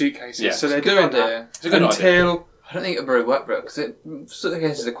with suitcases. Yeah, so it's they're a good doing idea. that It's a good idea. until... I don't think it'd really work, bro, because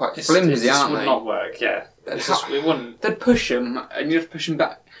suitcases are quite It flimsy, just aren't would they? not work, yeah. It's just, it wouldn't. They'd push them, and you'd have to push them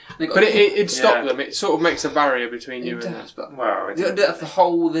back. And they But it'd stop Yeah. them, it sort of makes a barrier between you It and does, but Well, you got to do that for the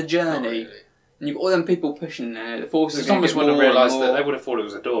whole of the journey. Not really. And you've got all them people pushing there. The forces the are going zombies to wouldn't have more and realised that. more. They would have thought it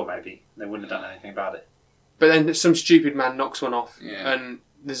was a door, maybe. They wouldn't have done anything about it. But then some stupid man knocks one off, Yeah. and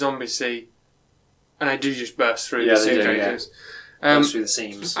the zombies see, and they do just burst through Yeah, the they do, suitcases. Goes through the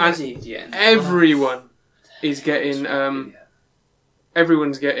seams. and Yeah. Everyone is getting,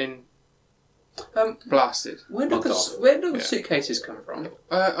 everyone's getting blasted. Where Knocked do off. the Yeah. suitcases come from?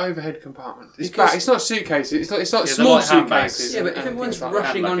 Overhead compartment. It's Because- back. It's not suitcases. It's not Yeah, small they're like handbags. suitcases. Yeah, but and if everyone's things like that.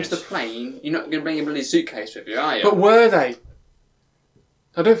 rushing hand onto the luggage. plane, you're not going to bring a bloody suitcase with you, are you? But were they?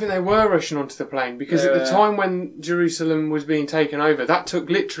 I don't think they were rushing onto the plane because at the time when Jerusalem was being taken over, that took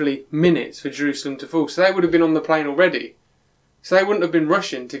literally minutes for Jerusalem to fall. So they would have been on the plane already. So they wouldn't have been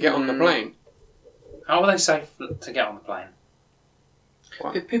rushing to get on the plane. How were they safe to get on the plane?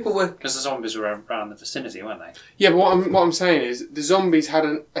 People were. Because the zombies were around the vicinity, weren't they? Yeah, but what I'm saying is the zombies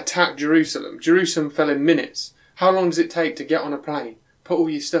hadn't attacked Jerusalem. Jerusalem fell in minutes. How long does it take to get on a plane? Put all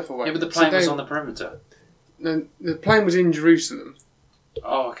your stuff away. Yeah, but the So plane was they- on the perimeter. No, the plane was in Jerusalem.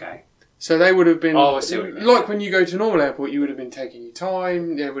 Oh, okay. So they would have been, Oh, I see what you mean. like when you go to a normal airport, you would have been taking your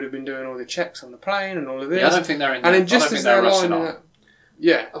time, they would have been doing all the checks on the plane and all of this. Yeah, I don't think they're in. and then I just don't as think they're they're rushing lining on. up,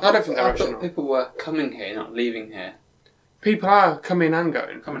 yeah, I don't think they're I rushing thought on. people were coming here, not leaving here. People are coming and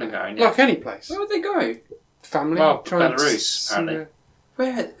going. Coming and going. Yeah. Like any place. Where would they go? Family. Well, trying to Belarus, apparently.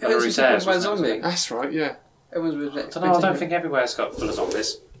 Where? Belarus Everyone's airs, by a wasn't it? zombie. That's right, yeah. Everyone's with I don't know. I don't think everywhere's got full of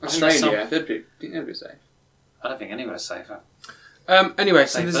zombies. I think there's Australia. They'd be safe. I don't think anywhere's safer. Anyway,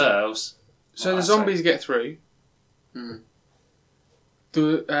 so Safer. the zombies get through.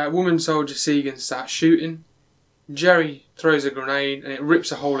 The woman soldier Segan starts shooting. Jerry throws a grenade and it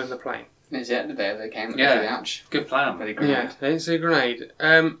rips a hole in the plane. Is it the day they came? Yeah. Ouch. Good plan. Very Yeah, grenade. they didn't see a grenade.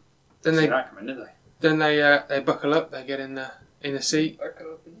 Then See they that coming, did they? they buckle up. They get in the seat.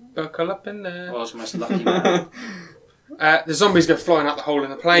 Buckle up in there. Well, I was most lucky man. The zombies go flying out the hole in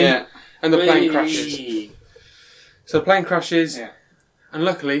the plane, and the plane crashes. Whee! So the plane crashes, Yeah. and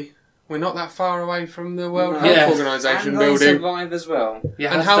luckily, we're not that far away from the World No. Health Yeah. Organisation And they building. survive as well.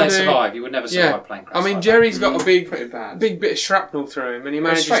 Yeah, And how how did they do- survive? You would never survive Yeah. a plane crash. I mean, like Jerry's got a Pretty bad. big bit of shrapnel through him, and he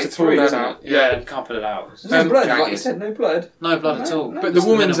manages straight to pull through, that doesn't out. that. Yeah, you can't put it out. There's no blood, like you jagged. said, no blood. No blood at all. No. But the It's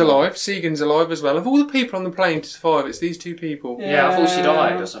woman's minimal. alive, Segan's alive as well. Of all the people on the plane to survive, it's these two people. Yeah, I thought she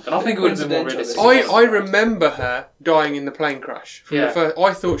died or something. I think it would have been more realistic. I remember her dying in the plane crash. From Yeah. the first,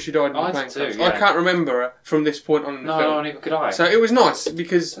 I thought she died in the I plane did too, crash. yeah. I can't remember her from this point on in the No, film. neither could I. So it was nice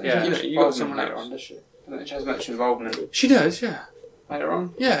because Yeah. you got someone later else. on, does she? I don't think she has much involvement She does, yeah, later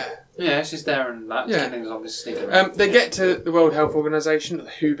on. yeah. Yeah, she's there and that. Yeah. Killing is obviously sneaking around. They get to the World Health Organisation, the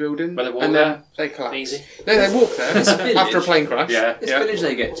WHO building, Where they walk and there? then they collapse. Easy. No, they walk there It's a village. after a plane crash. Yeah. This village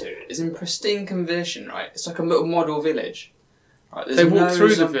they get to is in pristine condition, right? It's like a little model village. Right, there's They walk no through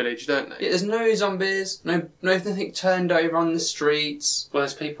the zom- village, don't they? Yeah, there's no zombies, nothing turned over on the streets. Well,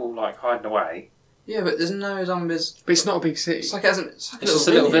 there's people like hiding away. Yeah, but there's no zombies. But it's not a big city. It's like it hasn't. It's like It's just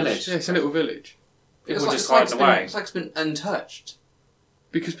a little village. Yeah, it's a little village People it's just like hiding away. It's like it's been untouched.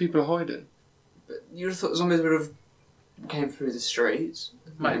 because people are hiding. But you'd have thought zombies would have came through the streets.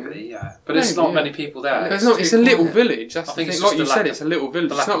 Maybe, yeah. But there's Maybe, not yeah. many people there. There's not. It's a too little quiet. village. That's I the think thing. it's Like just you the said, lack it's a little village.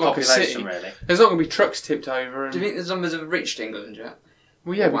 The It's lack not of like a city. population, really. There's not going to be trucks tipped over. And, Do you think the zombies have reached England yet?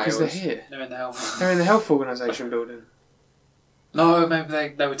 well, yeah, because they're Wales? here. They're in the health. They're in the health organisation building. No,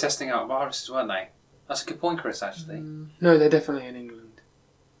 maybe they were testing out viruses, weren't they? That's a good point, Chris, actually. No, they're definitely in England.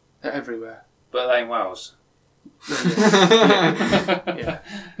 They're everywhere. But are they in Wales? Yeah.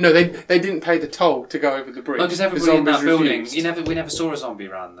 No, they didn't pay the toll to go over the bridge. No, because The everybody in that zombies building, refused. we never saw a zombie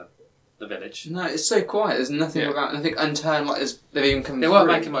around the village. No, it's so quiet. There's nothing Yeah. about nothing unturned. Like they've even come. They weren't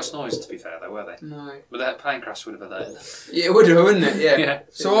through. making much noise, to be fair, though, were they? No. But that plane crash would have alerted them. Yeah, it would have, wouldn't it? Yeah. Yeah.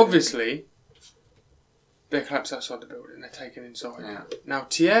 So obviously, they collapse outside the building. They're taken inside. Yeah. Now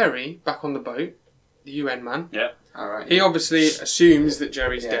Thierry, back on the boat, the UN man, All right. he obviously assumes that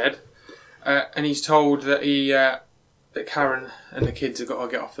Jerry's Yeah. dead, and he's told that that Karen and the kids have got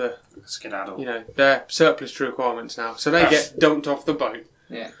to get off the, Skedaddle. they're surplus to requirements now, so they get dumped off the boat.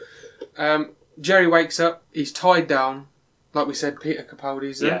 Yeah. Jerry wakes up. He's tied down, like we said. Peter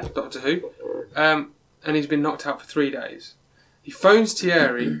Capaldi's there, Yeah. Doctor Who, and he's been knocked out for 3 days. He phones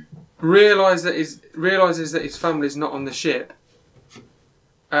Thierry, realises that his family's not on the ship,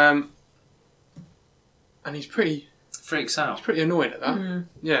 and he's pretty Freaks out. annoyed at that. Mm.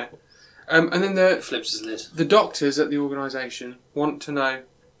 Yeah, and then Flips his lid. the doctors at the organisation want to know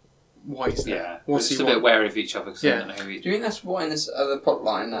why he's there. Yeah. What's Just he a bit want? wary of each other because Yeah. they don't know who he Do you think that's why in this other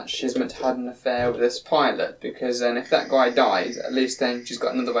plotline that Shizmet had an affair with this pilot? Because then if that guy dies, at least then she's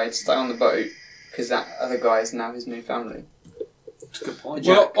got another way to stay on the boat. Because that other guy is now his new family. It's a good point.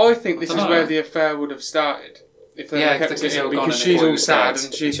 Well, I think this is dunno. where the affair would have started. If they Yeah, had kept because it they were in, gone because and they she's thought he all was sad dead.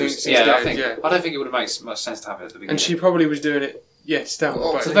 and she thinks he's Yeah, dead. I think. Yeah. I don't think it would have made much sense to have it at the beginning. And she probably was doing it, to stay on the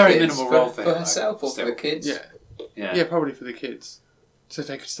Well, boat. It's a for very the kids, minimal for, role for thing, though, herself or still. for the kids. Yeah. Yeah. Yeah, probably for the kids. So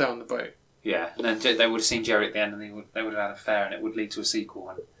they could stay on the boat. Yeah, and then they would have seen Jerry at the end, and they would have had an affair, and it would lead to a sequel,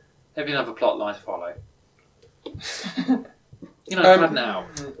 and there'd be another plot line to follow. Plan now.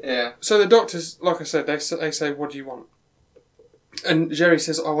 Yeah. So the doctors, like I said, they say, "What do you want?" And Jerry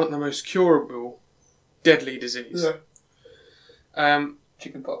says, "I want the most curable, deadly disease."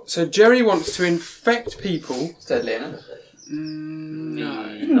 Chicken pox. So Jerry wants to infect people. It's deadly, isn't it? No,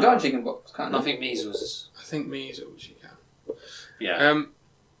 You can die of chicken pox, can't you? Nothing measles. I think measles. You can. Yeah.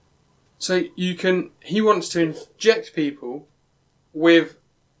 So you can. He wants to inject people with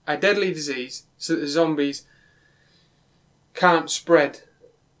a deadly disease, so that the zombies can't spread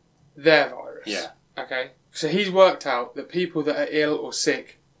their virus. Yeah. Okay. So he's worked out that people that are ill or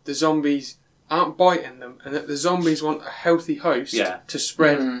sick, the zombies aren't biting them, and that the zombies want a healthy host Yeah. to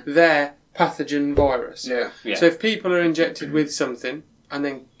spread Mm. their pathogen virus. Yeah. Yeah. So if people are injected with something and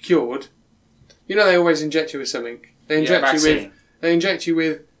then cured, they always inject you with something. They inject you with. vaccine. They inject you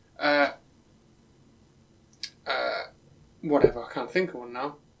with. Whatever. I can't think of one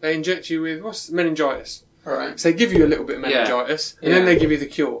now. They inject you with meningitis. Alright. So they give you a little bit of Yeah. meningitis, and Yeah. then they give you the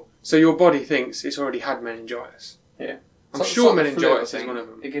cure. So your body thinks it's already had meningitis. Yeah. I'm It's sure like the flu, meningitis I is think. one of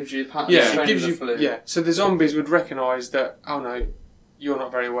them. It gives you part Yeah, strain it gives of you. the flu. Yeah, so the zombies would recognise that. Oh no, you're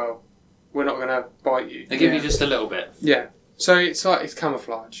not very well. We're not going to bite you. They give Yeah. you just a little bit. Yeah. So it's like it's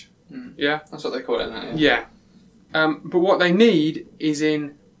camouflage. Mm. Yeah. That's what they call it now. Yeah. Yeah. But what they need is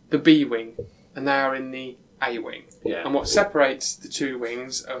in the B wing, and they are in the A wing. Yeah. And what separates the two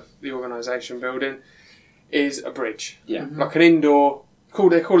wings of the organisation building is a bridge. Yeah. Mhm. Like an indoor.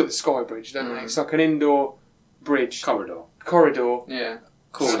 They call it the Sky Bridge, don't they? Mm. It's like an indoor bridge Corridor. corridor Yeah.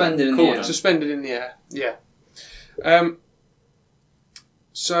 Cordon. Suspended in the Cordon. air. suspended in the air. Yeah.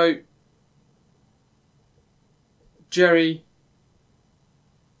 So Jerry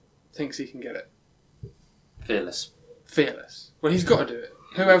thinks he can get it. Fearless. Fearless. Well, he's got to do it.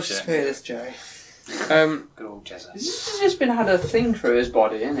 Who else? Shit. Fearless Jerry. Um, Good old Jezza. He's just been had a thing through his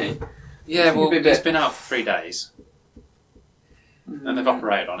body, hasn't he? Yeah, well, He's a bit- he's been out for 3 days. And they've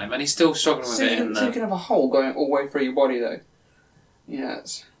operated on him, and he's still struggling with So it. you, In so you the, can have a hole going all the way through your body, though.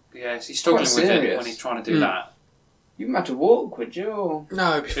 Yes. yes, he's struggling quite with it serious. when he's trying to do Mm. that. You might have to walk, would you? Or...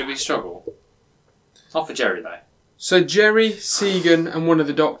 no. it'd be It'd be a struggle. Not for Jerry though. So Jerry, Segan, and one of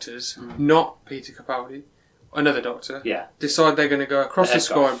the doctors, Mm. not Peter Capaldi, another doctor, Yeah. decide they're going to go across The the,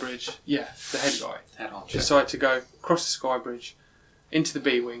 head guy. sky bridge. Yeah, the head guy. Head on. Decide to go across the sky bridge into the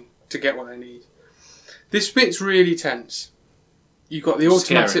B-wing to get what they need. This bit's really tense. You've got the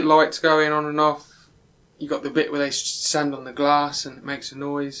automatic Scary. lights going on and off. You've got the bit where they stand on the glass and it makes a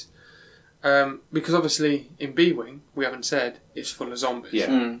noise. Because obviously in B-wing, we haven't said, it's full of zombies. Yeah.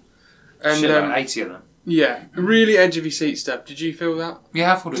 Mm. And Shit, like 80 of them. yeah, really edge of your seat stuff. Did you feel that?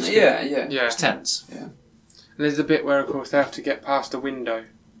 Yeah, I thought it was Yeah, yeah. Yeah. It's tense. And there's the bit where, of course, they have to get past a window.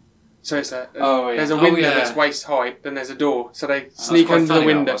 So it's Oh, yeah. there's a Oh, window yeah. that's waist height, then there's a door. So they sneak quite under the funny,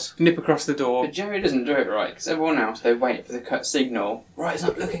 that window, was. nip across the door. But Jerry doesn't do it right, because everyone else, they wait for the cut signal. Rise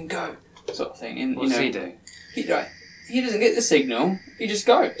up, look and go. Sort of thing. And, What does he do? He doesn't get the signal, he just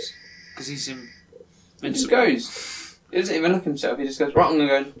goes. Because he's He just invincible. goes. He doesn't even look himself, he just goes, right, I'm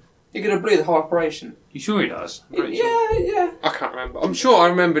going to go. You're going to blew the whole operation. You sure he does? I'm pretty sure. Yeah. I can't remember. I'm sure I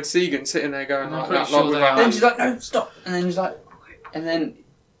remembered Segan sitting there going I'm like pretty that. sure like with they my are. Then hand. she's like, no, stop. And then he's like, and then,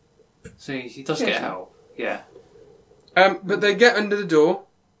 So he does Yeah. get help. Yeah. But they get under the door.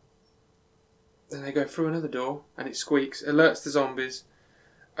 Then they go through another door and it squeaks. Alerts the zombies.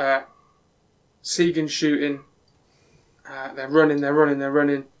 Segan's shooting. They're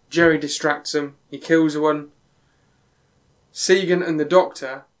running. Jerry distracts them. He kills one. Segan and the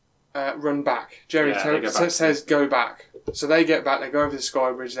doctor run back. Jerry Yeah, they go back. says go back. So they get back. They go over the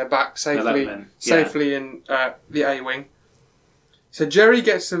sky bridge. They're back They let safely, them in. safely in the A-wing. So Jerry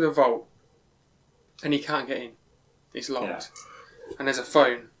gets to the vault and he can't get in. It's locked. And there's a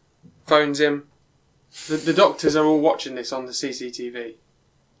phone. Phones him. The doctors are all watching this on the CCTV.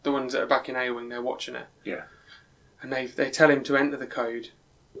 The ones that are back in A-wing, they're watching it. Yeah. And they tell him to enter the code.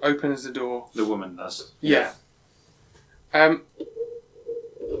 Opens the door. The woman does. Yeah.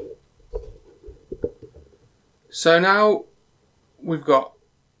 So now we've got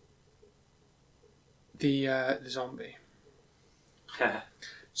the zombie. Yeah.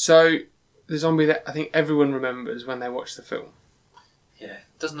 So the zombie that I think everyone remembers when they watch the film. Yeah.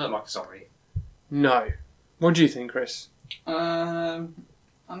 Doesn't look like a zombie. No. What do you think, Chris? I don't know.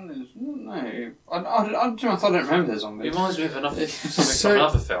 I don't remember the It zombie. reminds me of something So- from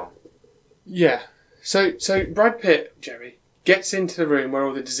another film. Yeah. So Brad Pitt, Jerry, gets into the room where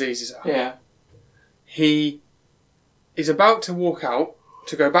all the diseases are. Yeah. He is about to walk out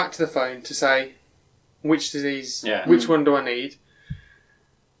to go back to the phone to say which disease, Yeah. which one do I need.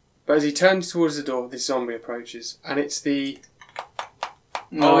 But as he turns towards the door, this zombie approaches, and it's the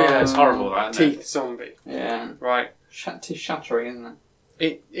Oh yeah, it's horrible that, isn't it? teeth zombie. Yeah. Right. Teeth shattering, isn't it?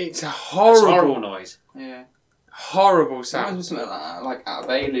 It's a It's a horrible, horrible noise. Yeah. horrible Reminds sound. me of something like that, like out of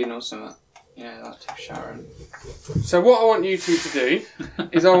Alien or something. Yeah, that teeth shattering. So what I want you two to do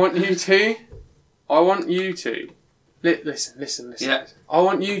is I want you to listen. Yeah. I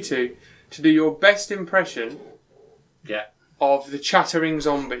want you two to do your best impression Yeah. of the chattering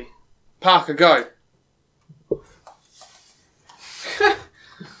zombie. Parker, go.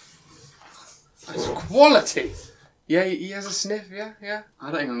 That's quality. Yeah, he has a sniff, yeah.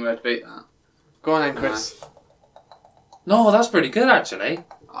 I don't think I'm going to beat that. Go on then, Chris. No, that's pretty good actually.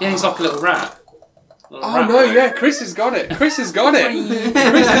 Yeah, he's like a little rat. Little Oh rat no, boy. yeah, Chris has got it. Chris has got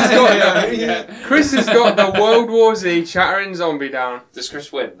the World War Z chattering zombie down. Does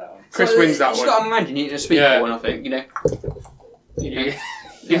Chris win that one? Chris So, wins that you one. just got to imagine you need a speaker Yeah. one, I think, you know.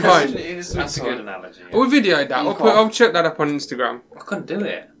 You're fine. That's a good analogy. Yeah. We videoed that. You can't. I'll chuck that up on Instagram. I couldn't do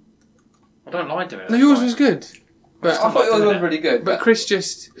it. I don't like doing it. No, yours was good. But I thought yours was really good. But Chris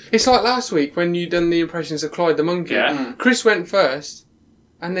just... It's like last week when you done the impressions of Clyde the monkey. Yeah. Chris went first,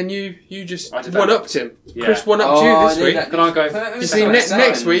 and then you just I did that. one-upped him. Yeah. Chris one-upped Oh, you I this did week. that. Can I go? You That's see, what it next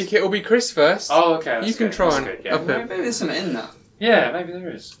sounds. week it'll be Chris first. Oh, okay. That's You can good. try That's and good, yeah. up him. Maybe there's something in that. Yeah, maybe there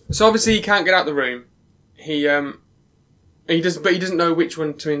is. So obviously he can't get out the room. He doesn't know which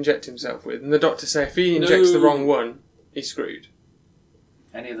one to inject himself with. And the doctor say if he injects the No. wrong one, he's screwed.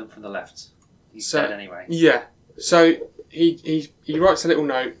 Any of them from the left. He's So- dead anyway. Yeah. So he writes a little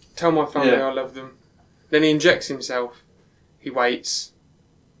note. Tell my family Yeah. I love them. Then he injects himself. He waits.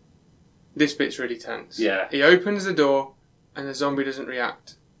 This bit's really tense. Yeah. He opens the door, and the zombie doesn't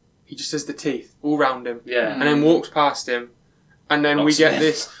react. He just has the teeth all round him, Yeah. and then walks past him, And then Locks we get him in.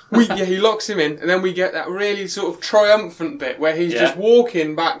 this. He locks him in, and then we get that really sort of triumphant bit where he's just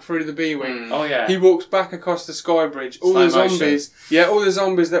walking back through the B-wing. Oh yeah. He walks back across the sky bridge. All Slow the zombies, all the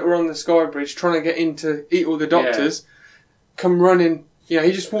zombies that were on the sky bridge trying to get in to eat all the doctors, come running. He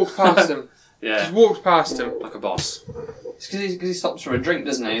just walks past them. Just walks past them like a boss. It's because he stops for a drink,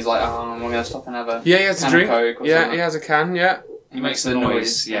 doesn't he? He's like, I'm going to stop and have a he has a can drink. of Coke or Yeah, something. he has a can. Yeah, He makes the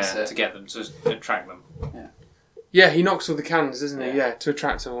noise, to get them, to attract them. yeah. He knocks all the cans, doesn't he? Yeah, to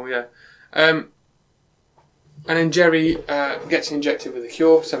attract them all. Yeah. And then Jerry gets injected with a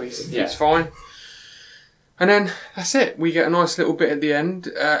cure, so he's fine. And then that's it. We get a nice little bit at the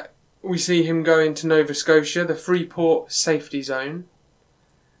end. We see him go into Nova Scotia, the Freeport safety zone,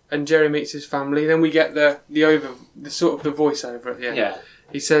 and Jerry meets his family. Then we get the sort of the voiceover at the end. Yeah.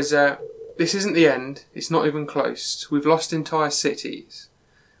 He says, "This isn't the end. It's not even close. We've lost entire cities.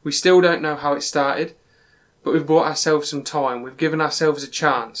 We still don't know how it started, but we've bought ourselves some time. We've given ourselves a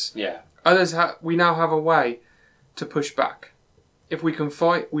chance. Yeah. Others, we now have a way to push back. If we can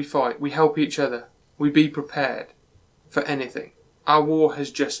fight, we fight. We help each other. We be prepared for anything. Our war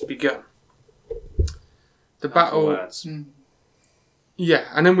has just begun." The battle. Words. Yeah,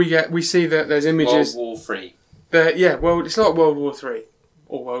 and then we see that there's images. World War Three. It's like World War Three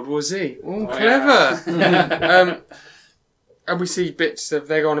or World War Z. Oh, clever! Yeah. And we see bits of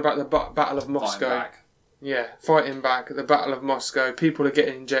they're going about the Battle of Moscow. Back. Yeah, fighting back at the Battle of Moscow. People are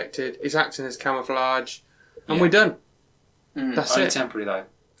getting injected. It's acting as camouflage, and we're done. That's Only it. temporary though.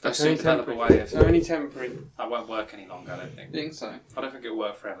 They'll That's soon only develop a temporary. way of Only temporary. that won't work any longer. I don't think. You think so? I don't think it'll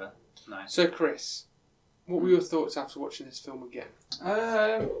work forever. No. So, Chris, what were your thoughts after watching this film again?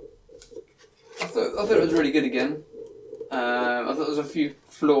 I thought it was really good again. I thought there was a few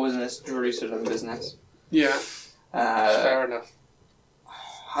flaws in this Jerusalem business. Yeah, fair enough.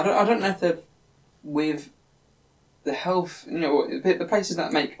 I don't know if they're with the health, the places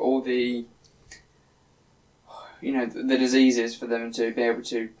that make all the, the diseases for them to be able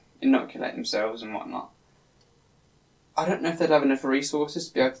to inoculate themselves and whatnot. I don't know if they'd have enough resources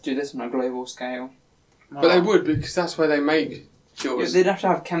to be able to do this on a global scale. But they would, because that's where they make cures. They'd have to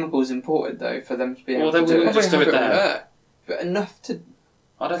have chemicals imported though for them to be able Well, to they do would it. just do it Probably have there. But enough to.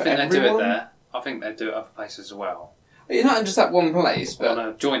 I don't for think they'd do it everyone? there. I think they'd do it other places as well. You're not in just that one place, but On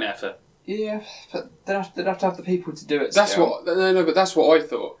a joint effort. yeah, but they'd have to have the people to do it. That's still. but that's what I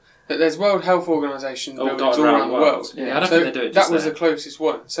thought. That there's World Health Organisation All buildings all dotted around the world. Yeah, I don't So think they do it that just was there. the closest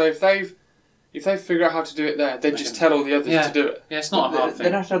one. So if they figure out how to do it there, they'd just tell all the others to do it. Yeah, it's not a hard They'd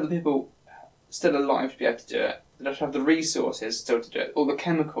thing. have to have the people still alive to be able to do it. They'd have to have the resources still to do it. All the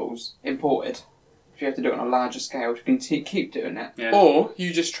chemicals imported. If you have to do it on a larger scale to keep doing it. Yeah. Or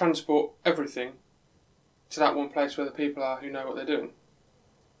you just transport everything to that one place where the people are who know what they're doing.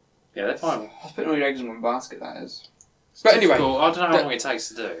 Yeah, they're fine. That's putting all your eggs in one basket, that is. But anyway, Difficult. I don't know how long it takes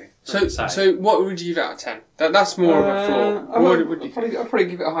to do. so what would you give out of 10? That's more of a flaw. What would you I'd probably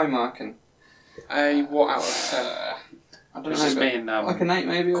give it a high marking. a what out of 10? I don't It's know, just but being like an 8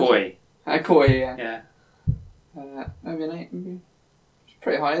 maybe? coy. Coy, yeah. Yeah. Maybe an 8 maybe. It's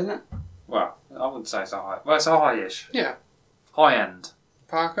pretty high, isn't it? Well, I wouldn't say it's a high. Well, it's a high-ish. Yeah. High end.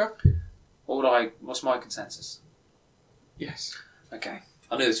 Parker? What's my consensus? Yes. Okay.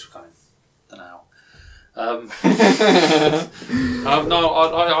 I knew this was coming. Don't know how. No,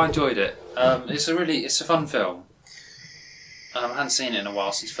 I enjoyed it. It's a fun film. I hadn't seen it in a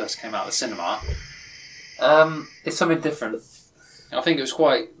while since it first came out of the cinema. It's something different. I think it was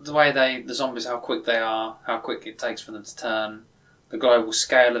quite the way the zombies, how quick they are, how quick it takes for them to turn, the global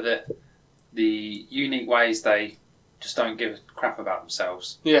scale of it, the unique ways they just don't give a crap about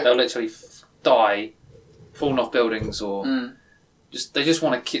themselves. Yeah. They'll literally die, falling off buildings, or they just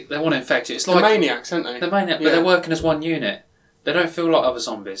want to they want to infect you. It's The like maniacs, aren't they? they're maniac, but Yeah. they're working as one unit. They don't feel like other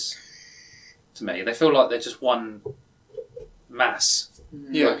zombies. To me, they feel like they're just one mass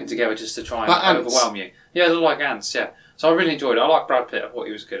working together just to try and Like ants. overwhelm you. Yeah, they're like ants. Yeah, so I really enjoyed it. I like Brad Pitt. I thought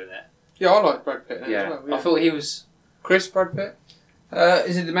he was good in it. Yeah, I like Brad Pitt in it Yeah, as well. Yeah. I thought he was. Chris Brad Pitt?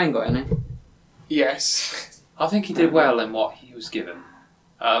 Is it the main guy, isn't it? Yes. I think he did well in what he was given.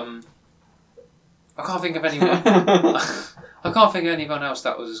 I can't think of anyone. I can't think of anyone else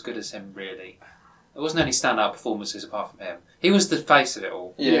that was as good as him. Really, there wasn't any standout performances apart from him. He was the face of it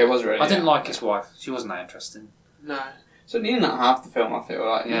all. Yeah, it was really. I didn't like his wife. She wasn't that interesting. No. So in that half the film, I feel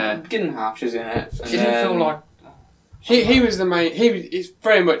like. Yeah. The beginning half, she's in it. She didn't feel like. He was the main. He's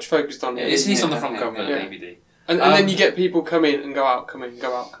very much focused on him. He's on the front cover of the Yeah. DVD. And then you get people come in and go out, come in,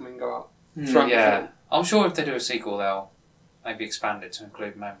 go out, come in, go out. Throughout the Yeah, film. I'm sure if they do a sequel, they'll maybe expand it to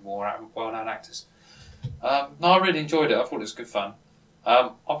include maybe more well-known actors. No, I really enjoyed it. I thought it was good fun.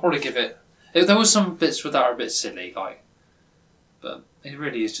 I'll probably give it. There was some bits that are a bit silly, like but it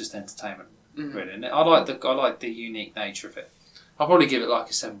really is just entertainment. Mm. Really, and I like the unique nature of it. I'll probably give it like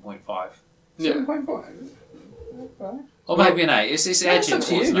a 7.5. Yeah. 7.5. Okay. Or maybe an 8. It's Yeah, it's edging up to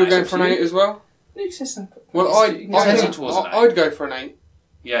towards you. an You're 8. going for an 8 as well? Luke says 7.5. Well, It's heading towards an 8. I'd go for an 8.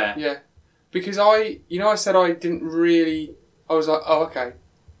 Yeah. Yeah. Because I said I didn't really... I was like, oh, okay.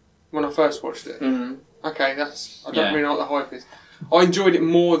 When I first watched it. Mm-hmm. Okay, I don't Yeah. really know what the hype is. I enjoyed it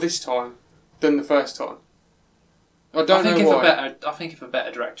more this time than the first time. I don't know why. I think if a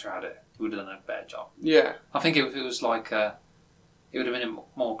better director had it, he would have done a better job. Yeah. I think if it was like... it would have been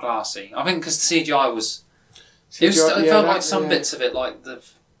more classy. I think because the CGI was... It felt like some bits of it, like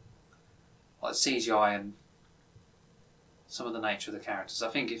CGI and some of the nature of the characters. I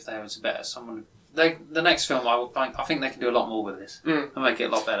think if there was a better someone, the next film, I think they can do a lot more with this and make it a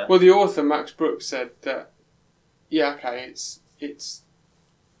lot better. Well, the author Max Brooks said that, yeah, okay, it's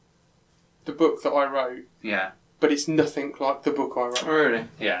the book that I wrote, Yeah, but it's nothing like the book I wrote. Oh, really?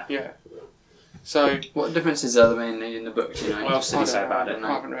 yeah. Yeah. So What differences are there in the book, do you know? What else did I he don't say know. about it?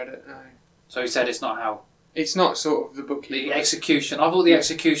 I haven't read it. No. So he said it's not how It's not sort of the book. the execution. I thought the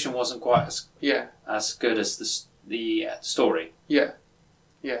execution wasn't quite Yeah. as good as the story. Yeah.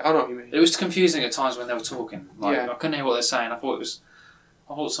 Yeah. I know what you mean. It was confusing at times when they were talking. Like, Yeah. I couldn't hear what they're saying. I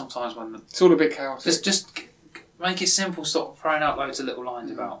thought sometimes when It's all a bit chaotic. just make it simple. Stop throwing out loads of little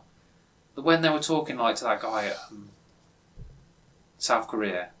lines about. But when they were talking like to that guy at South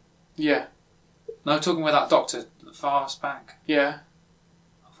Korea, Yeah. no, talking with that doctor fast back. Yeah.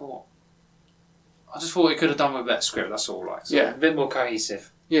 I just thought it could have done with a better script. That's all. Like, so Yeah. a bit more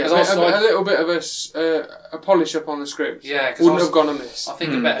cohesive. Yeah. 'Cause also A little bit of a polish up on the script. Yeah, because Wouldn't have gone amiss. I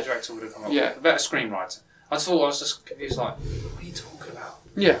think a better director would have come up Yeah. with a better screenwriter. I was just confused. Like, what are you talking about?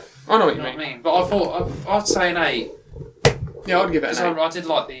 Yeah. I know what You you know mean. what I mean? But I thought I'd say an 8. Yeah, I'd give it Because an 8. I did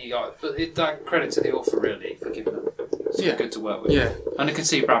like but that credit to the author really for giving them. It's Yeah. good to work with. Yeah. And I can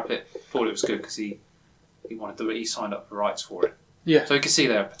see Brad Pitt thought it was good because he signed up for rights for it. Yeah. So you can see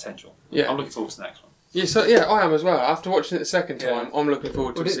their potential. Yeah. I'm looking forward to the next one. Yeah, so yeah, I am as well. After watching it the second time, I'm looking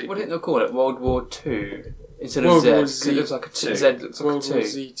forward to What didn't they call it? World War II instead World of Z. War 'Cause Z. it looks like a Two. Z. Looks like World a War 2.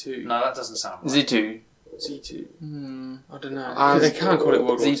 Z2. No, that doesn't sound right. Z2. Z2. Hmm. I don't know. They can't call it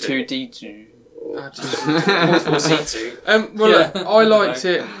World War Z2 II. D2. World War Z2. Well, Yeah. look, I liked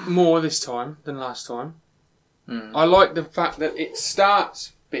it more this time than last time. Hmm. I like the fact that it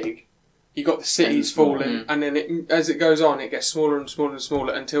starts big. You got the cities falling, Mm. and then as it goes on, it gets smaller and smaller and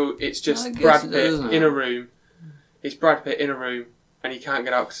smaller until it's just I guess Brad it Pitt does, isn't in it? a room. It's Brad Pitt in a room, and he can't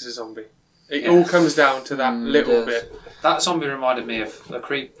get out because he's a zombie. It Yeah. all comes down to that Mm, little it does. bit. That zombie reminded me of a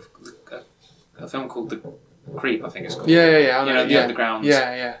creep, a film called The Creep, I think it's called. Yeah, I You know. know, the yeah. underground.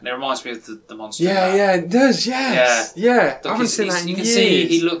 Yeah. And it reminds me of the monster. in Yeah, that. yeah, it does, yes. Yeah. I Look, haven't seen that in you can years. see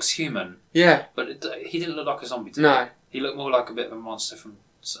he looks human, Yeah, but he didn't look like a zombie to me. no, He looked more like a bit of a monster from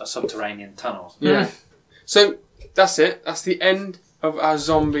a subterranean tunnel. yeah. So, that's it. That's the end of our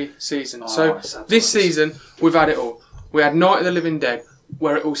zombie season. Oh, So, it's sad this times. season, we've had it all. We had Night of the Living Dead,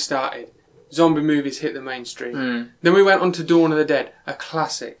 where it all started. Zombie movies hit the mainstream. Hmm. Then we went on to Dawn of the Dead, a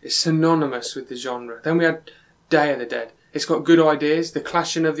classic. It's synonymous with the genre. Then we had Day of the Dead. It's got good ideas, the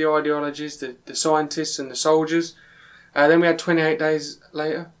clashing of the ideologies, the scientists and the soldiers. Then we had 28 Days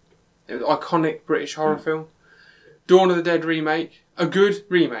Later, an iconic British horror film. Dawn of the Dead remake, a good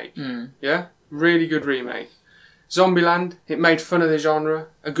remake. Hmm. Yeah, really good remake. Zombieland, it made fun of the genre,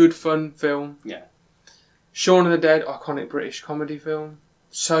 a good fun film. Yeah. Shaun of the Dead, iconic British comedy film.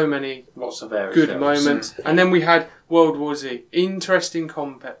 So many Lots of various good films. moments. And then we had World War Z. Interesting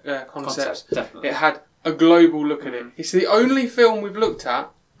concepts. Concept, definitely. It had a global look at it. It's the only film we've looked at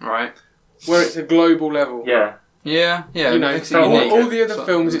Right. where it's a global level. Yeah, Yeah. You know, makes it all, unique. all the other So-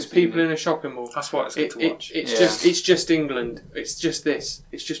 films, it's people in a shopping mall. that's why it's good to watch. It's Yeah. just England. It's just this.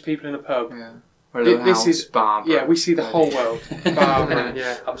 It's just people in a pub. Yeah. Or Little This House, is- Barbara. Yeah, we see the whole world. Barbara,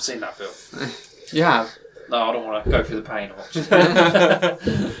 yeah. I've seen that film. You have. No, I don't want to go through the pain of watching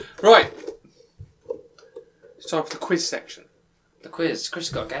it. Right. It's time for the quiz section. The quiz. Chris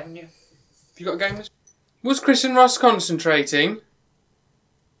got a game, haven't you? Have you got a game? Was Chris and Ross concentrating?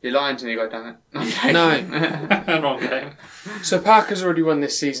 You're lying to me, goddammit. No. Wrong game. So Parker's already won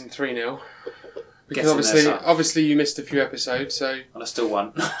this season 3-0. Because Getting there, son. obviously you missed a few episodes, so And I still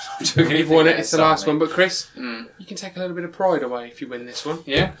won. I'm joking. you've won it. It's the last one. But Chris, Mm. you can take a little bit of pride away if you win this one.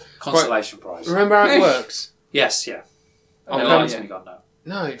 Yeah? Consolation prize. Remember how it works? Yes, yeah. Oh, Don't no, lie to yeah. me, God, no.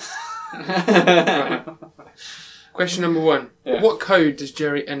 No. Right. Question number 1. Yeah. What code does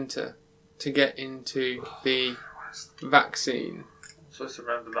Jerry enter to get into the vaccine Supposed to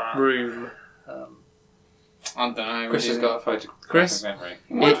remember that. room? I don't know. Chris has got a photographic Chris? memory.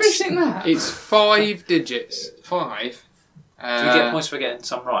 Why do you think that? It's 5 digits. 5. Do we get points for getting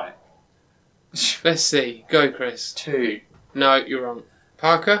some right? Let's see. Go, Chris. 2. No, you're wrong.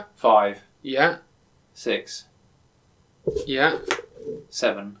 Parker? 5, Yeah. 6, Yeah.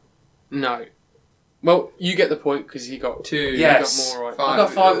 7. No. Well, you get the point because you got 2. Yes. You got more right. I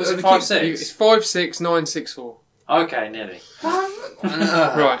got 5. Was it 5, 6? It's 5, 6, 9, 6, 4. Okay, nearly.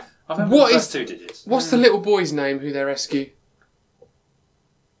 Right. I remember What the is- first 2 digits. What's the little boy's name who they rescue?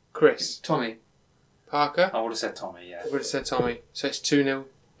 Chris. Tommy. Parker? I would have said Tommy, yeah. I would have said Tommy. So it's 2-0.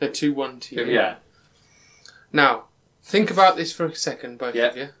 2-1 to you. Yeah. Now, think about this for a second, both Yeah.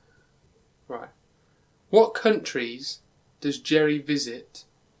 of you. Right. What countries does Jerry visit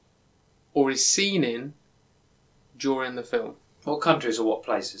or is seen in during the film? What countries or what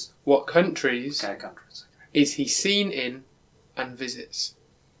places? What countries Okay, countries. is he seen in and visits?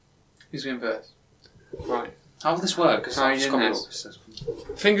 Who's going first? Right. How will this work? Because How I've you just doing got this?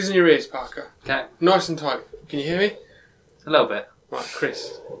 this. Fingers in your ears, Parker. Okay, Nice and tight. Can you hear me? a little bit. Right,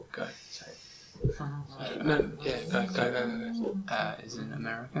 Chris. Go. Say it. No, yeah, go. Is it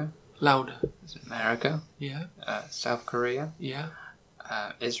America? Louder. Is it America? Yeah, South Korea? yeah,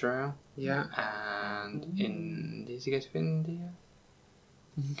 Israel? yeah. And does he go to India?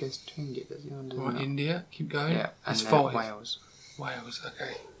 He goes to India, does he? Or does he Right, not? India. Keep going. Yeah, That's and 5. Wales. Wales,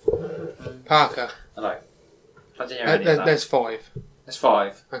 okay. Parker. Hello. I didn't hear any of that. There's 5. It's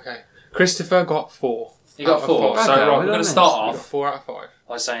 5. Okay. Christopher got 4. You got Out of 4. five. So Okay, right, well we're going done to then. start You got off 4 out of 5.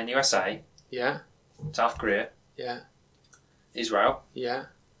 by saying USA, Yeah, South Korea, yeah, Israel. yeah.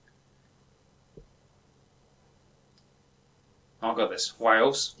 I've got this.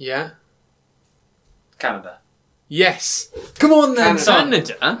 Wales, Yeah. Canada. Yes. Come on then,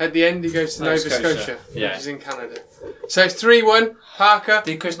 Canada. Canada! At the end, he goes to Nova Nova Scotia. Scotia, Yeah. which is in Canada. So it's 3-1. Parker.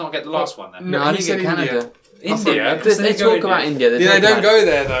 Did Chris not get the last one then? No, I he didn't said get Canada. India? They talk about India. Yeah, they don't go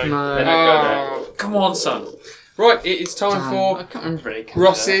there though. No. They don't go there. Come on, son. Right, it's time I for can't remember any Canada.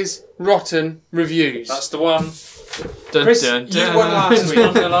 Ross's Rotten Reviews. That's the one. Dun, Chris, dun, you dun. won last week.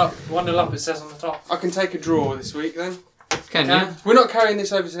 1-0 up. 1-0 up, it says on the top. I can take a draw this week then. Can Okay. you? We're not carrying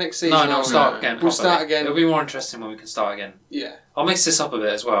this over to next season. No, are no, we? start again. We'll start properly. again. It'll be more interesting when we can start again. Yeah. I'll mix this up a bit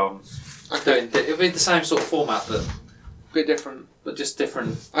as well. Okay. It'll be the same sort of format, Bit different. but just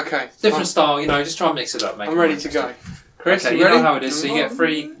different Okay. style. You know, just try and mix it up. Make I'm it ready more to go. interesting. Chris, Okay, you you ready? know how it is. So you get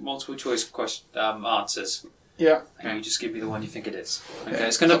 3 multiple choice answers, Yeah. and you just give me the one you think it is. Okay, Yeah.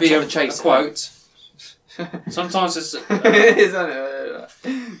 it's going to Top be of a the chase. quote. Sometimes it's. Is that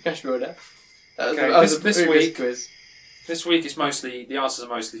it? Cash builder. Okay, this previous week- quiz. This week is mostly the answers are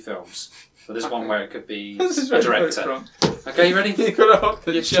mostly films, but there's one Okay. where it could be This is a very director. strong. Okay, you ready? You got it off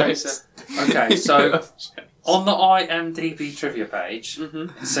the Your chase. chaser. Okay, so on the IMDb trivia page,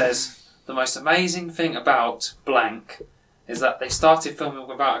 Mm-hmm. it says the most amazing thing about blank is that they started filming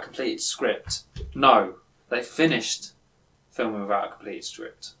without a completed script. No, they finished filming without a completed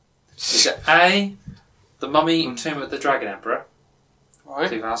script. Is it A, The Mummy, Tomb of the Dragon Emperor, Right.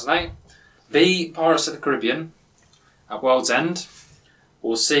 2008, B, Pirates of the Caribbean, at World's End,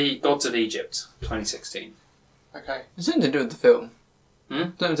 or C, Gods of Egypt, 2016. Okay. It's nothing to do with the film.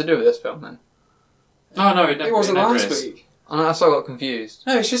 Hmm? Nothing to do with this film then. No, It wasn't never last is. week. Oh, that's why I got confused.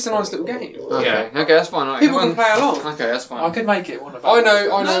 No, it's just a nice little game. Okay, okay, that's fine. Right. People can Everyone- play along. Okay, that's fine. I could make it one of I know,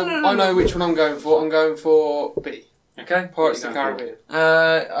 No. I know which one I'm going for. I'm going for B. Okay, Pirates of the What are you going for?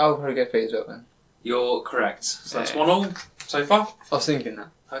 Caribbean. I'll probably go for you as well then. You're correct. So that's Yeah. 1-1 so far. I was thinking that.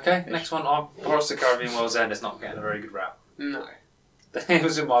 Okay, next one. Pirates of the Caribbean World's End is not getting a very good rap. No. It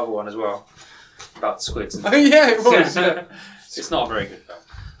was in my other one as well. About the squids. Oh yeah, it was. Yeah. It's not a very good film.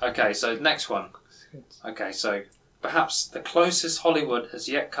 Okay, so next one. Okay, so perhaps the closest Hollywood has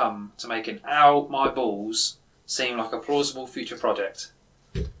yet come to making Ow My Balls seem like a plausible future project.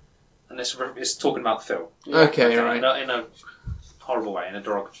 And this is talking about the film. Okay, right. In a horrible way, in a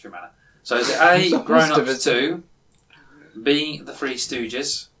derogatory manner. So is it A, Grown Ups 2, B, The Three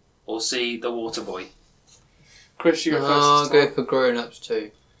Stooges, or C, The Waterboy? Chris, you go first. I'll this go time. for Grown Ups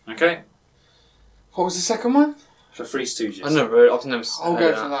too. Okay, What was the second one? The Three Stooges. I've never heard I'll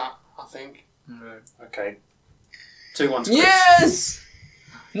go for that. I think. Okay. 2-1 to Chris. Yes!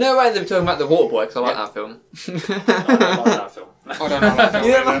 No way they're talking about the Waterboy because I like that film. I don't like that film. I don't know that film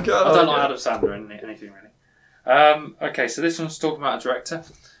You don't either. like it? I don't like Adam Sandler in anything really. Okay, so this one's talking about a director.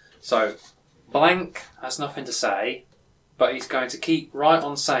 So, blank has nothing to say, but he's going to keep right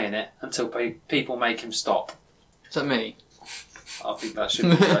on saying it until people make him stop. Is that me? I think that should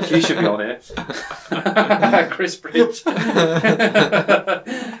be correct. You should be on here. Chris Bridge.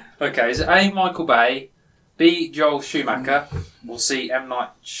 Okay, is it A, Michael Bay, B, Joel Schumacher, or C, M. Night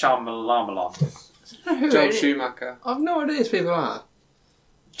Shyamalan? Joel Schumacher. I've no idea who these people are.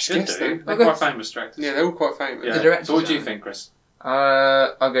 Should guessed do. that. They're Okay. quite famous directors. Yeah, they're all quite famous. Yeah. The directors So what do you are. think, Chris?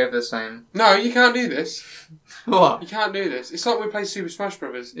 I'll go for the same. No, you can't do this. What? You can't do this. It's like we play Super Smash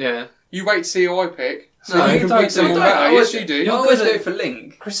Brothers. Yeah. You wait to see who I pick, so No, you you can don't pick someone do better. that. Yes, you do. You You're always good go at- for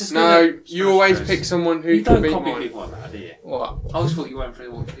Link. Chris is good No, at you Smash always Bros. pick someone who You can don't beat copy mine. people like that, do you? What? I always thought you went for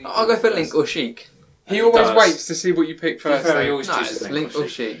what I'll go for Link or Sheik. He He always does. waits to see what you pick To be first. fair, he though. always No, chooses it's Link or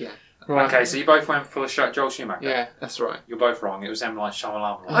Sheik. Sheik, yeah. Right. Okay, so you both went for Joel Schumacher. Yeah. That's right. You're both wrong. It was M. Night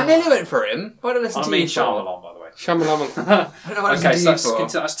Shyamalan. I nearly went for him. Why did I listen I to mean you for? Shyamalan, by the way. Shyamalan. I don't know what I Okay, listened so to you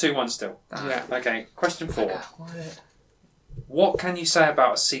for. that's 2-1 still. Yeah. Okay, question 4. What? What can you say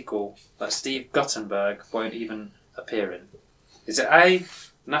about a sequel that Steve Guttenberg won't even appear in? Is it A,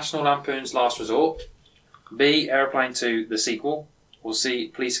 National Lampoon's Last Resort, B, Aeroplane 2, the sequel, or C,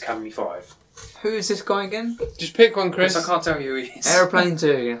 Police Academy 5? Who is this guy again? Just pick one, Chris. Chris, I can't tell you who he is. Aeroplane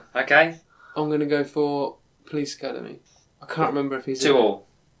 2. Okay, I'm going to go for Police Academy. I can't remember if he's 2 in it. all.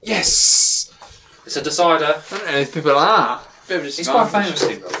 Yes! It's a decider. I don't know who these people are. Bit of a He's quite famous,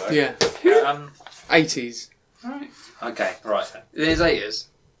 Steve, though. Yeah. Um, 80s. okay, right then. In his 80s.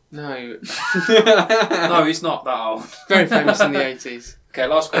 No. No, he's not that old. Very famous in the 80s. Okay,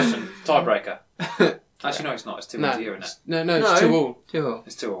 last question. Tiebreaker. Actually, no, it's not. It's 2 No. 1 to you, isn't it? No, it's No. 2 all. Sure.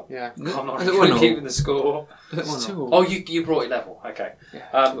 It's 2 all. Yeah. I'm not Is it really 1-0? keeping the score. It's 2 all. Oh, you brought it level. Okay.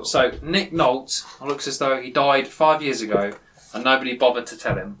 Yeah. So Nick Nolte looks as though he died 5 years ago, and nobody bothered to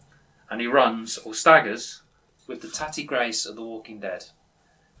tell him. And he runs or staggers with the tatty grace of The Walking Dead.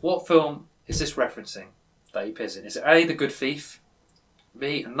 What film is this referencing that he appears in? Is it A, The Good Thief,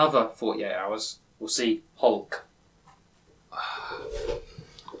 B, Another 48 Hours, or C, Hulk?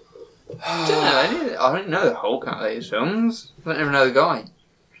 I don't know the Hulk out of these films. I don't even know the guy.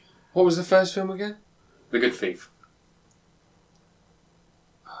 What was the first film again? The Good Thief.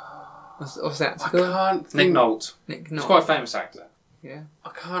 What's that? I can't Nick think. Nolte. Nick He's Nolte. quite a famous actor. I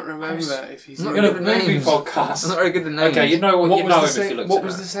can't remember Chris. if he's I'm in not We're good it. going at to movie names. podcast. I'm not very good at names. Okay, you know What you was know the him if you looked What at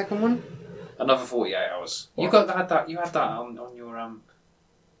was that. the second one? Another 48 Hours. You What? had that. You had that on your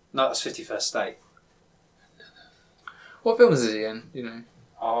No, that's 51st State. What films is he in? You know.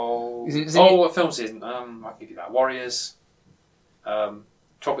 Oh, Is it- what films is it? I'll give you that. Warriors,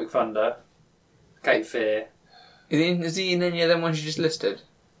 Tropic Thunder, Cape Fear. Is he in any of them ones you just listed?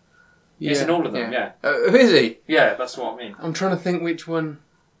 He's in all of them. Yeah. Who is he? Yeah, that's what I mean. I'm trying to think which one.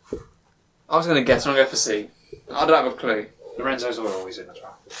 I was going to guess. I'm going to go for C. I don't have a clue. Lorenzo Zoya always in as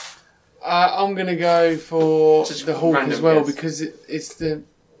well. I'm going to go for Just the Hulk random as well guess. because it's the.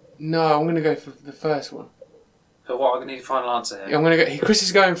 No, I'm going to go for the first one. So what? I'm gonna need a final answer Yeah, here. I'm going to go. Chris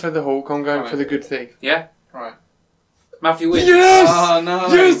is going for the Hulk. I'm going Right. for the Good Thief. Yeah. Right. Matthew wins. Yes! Oh no!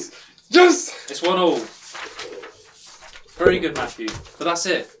 Yes! Yes! It's 1-1. Very good, Matthew. But that's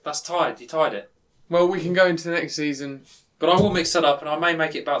it. That's tied. You tied it. Well, we can go into the next season. But I will mix that up, and I may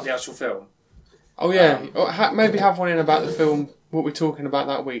make it about the actual film. Oh yeah, maybe have one in about the film. What we're talking about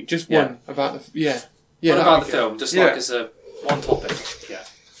that week. Just Yeah. one about the. Yeah. What that'd about be the good. film? Just Yeah. like as a one topic. Yeah.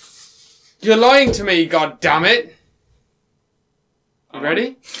 You're lying to me, god damn it! You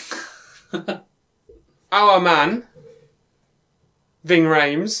ready? Our man, Ving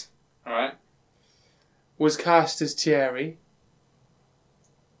Rhames, Alright. was cast as Thierry.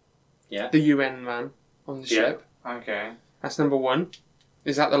 Yeah. The UN man on the Yeah. ship. Okay. That's number one.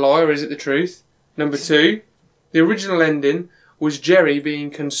 Is that the lie or is it the truth? Number two, the original ending was Jerry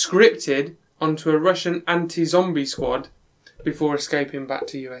being conscripted onto a Russian anti-zombie squad before escaping back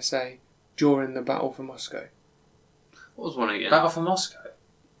to USA during the battle for Moscow. What was one again? Battle for Moscow.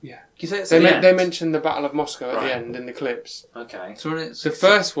 Can you say it's They, the they end? mentioned the Battle of Moscow at Right. the end in the clips. Okay. So it's The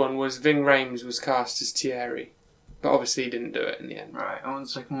first one was Ving Rhames was cast as Thierry, but obviously he didn't do it in the end. right. And the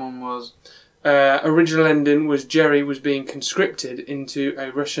second one was Original ending was Jerry was being conscripted into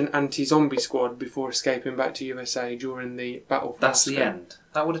a Russian anti-zombie squad before escaping back to USA during the battle for That's Moscow. the end.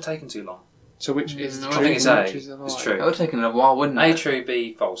 That would have taken too long. So which is the I truth think it's and A. which is the lie? It's true. that would have taken a while, wouldn't A it? true,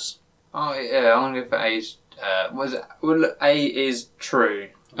 B false. Oh yeah, I'm gonna go for A's. Was it? Well, A is true.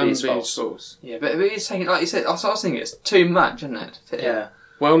 B And is B false. is false. Yeah, but it's taking like you said. I was thinking it's too much, isn't it? to fit in? Yeah.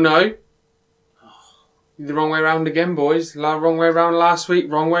 Well, no. The wrong way round again, boys. Wrong way round last week,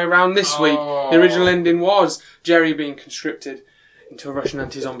 wrong way round this week. The original ending was Jerry being conscripted into a Russian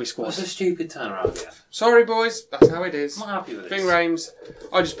anti-zombie squad. What's a stupid turnaround again? Sorry, boys. That's how it is. I'm not happy with this. Ving Rhames.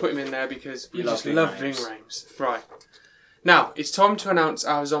 I just put him in there because we You love just Ving love Rhames. Ving Rhames. Right. Now, it's time to announce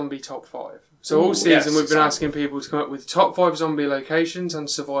our zombie top 5. So Ooh, all season yes, we've been exciting. asking people to come up with top 5 zombie locations and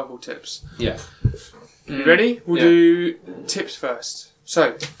survival tips. Yeah. You ready? We'll Yeah. do tips first.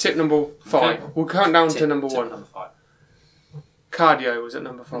 So, tip number 5. Okay. We'll count down Tip- to number tip 1. Number 5. Cardio was at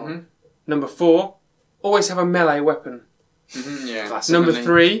number 5. Mhm. Number 4, always have a melee weapon. Yeah. Classic. Number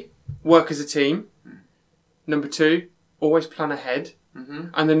Definitely. 3, work as a team. Number 2, always plan ahead. Mm-hmm.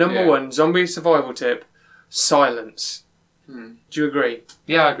 And the number Yeah. 1 zombie survival tip: silence. Hmm. Do you agree?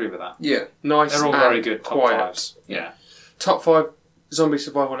 Yeah, I agree with that. Yeah. Nice. They're all and very good top quiet. fives. Yeah. Top 5 zombie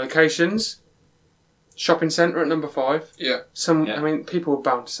survival locations. Shopping centre at number 5. Yeah. Yeah. I mean, people are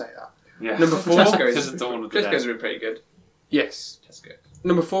bound to say that. Yeah. Number 4. Because of Dawn of the Tesco's Dead. would be pretty good. Yes. Tesco.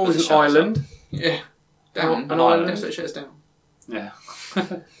 Number 4 was There's an a shop, island. Yeah. Down. An island. That's what shuts down. Yeah.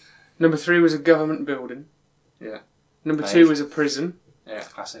 Number 3 was a government building. Yeah. Number Nice. 2 was a prison.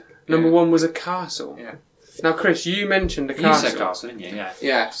 Classic. Number Yeah. 1 was a castle. Yeah. Now, Chris, you mentioned a You castle. said castle, didn't you? Yeah.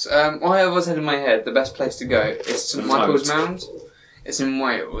 Yes. I always had in my head the best place to go is St The Michael's moat. Mound. It's in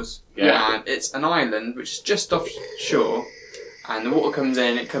Wales. Yeah. And it's an island which is just offshore. And the water comes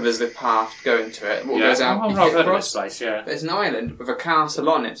in, it covers the path going to it. The water Yeah. goes out, Oh, you I've get heard of across. this place, yeah. But it's an island with a castle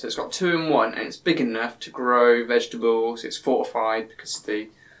on it, so it's got 2 in 1, and it's big enough to grow vegetables. It's fortified because it's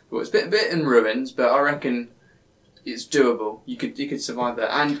a bit in ruins, but I reckon it's doable. You could survive there.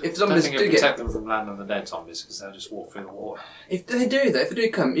 And if I don't zombies think do it'll get, protect them from Land of the Dead zombies because they'll just walk through the water. if they do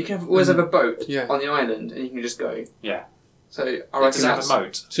come, you can always have a boat Yeah. on the island, and you can just go. Yeah. So I Does reckon it have that's. a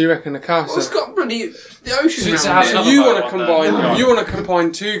moat? So you reckon a Well, castle? it's got bloody the ocean So it's around a house it. and So you Another want to one combine? then. You want to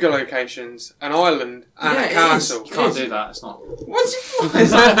combine 2 locations: an island and Yeah, a it is. castle. You can't do that. It's not. What's it?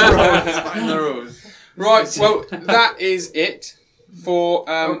 Is that the rules? It's not in the rules. Right. Well, that is it for.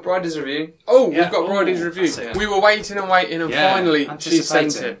 Briders review. Oh, Yeah. we've got Bridie's Oh, review. that's it. We were waiting and waiting, and Yeah, finally she sent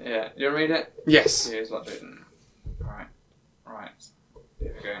anticipating. it. Yeah. Do you want to read it? Yes. Yeah, it's like doing. Right.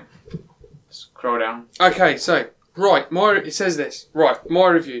 Here we go. Scroll down. Okay. So right, it says this. Right, my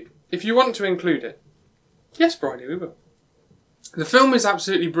review. If you want to include it, yes, Bridie, we will. The film is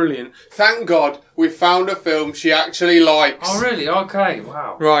absolutely brilliant. Thank God we found a film she actually likes. Oh, really? Okay.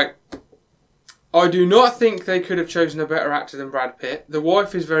 Wow. Right. I do not think they could have chosen a better actor than Brad Pitt. The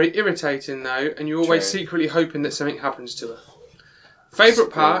wife is very irritating though, and you're always True. secretly hoping that something happens to her.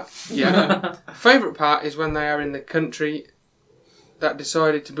 Favourite part? Yeah. Favourite part is when they are in the country that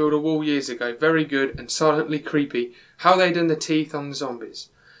decided to build a wall years ago. Very good and silently creepy. How they done the teeth on the zombies.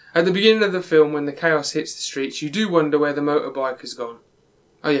 At the beginning of the film, when the chaos hits the streets, you do wonder where the motorbike has gone.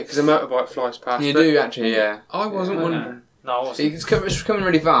 Oh yeah, because a motorbike flies past. You but do actually, yeah. I wasn't Yeah. wondering. No, I wasn't. It's coming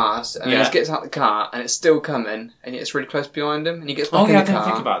really fast, and Yeah. he gets out the car, and it's still coming, and it's really close behind him, and he gets back Oh, in yeah, I the didn't car,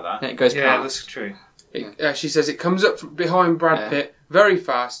 think about that. and it goes Yeah, past. that's true. She says it comes up from behind Brad Yeah. Pitt very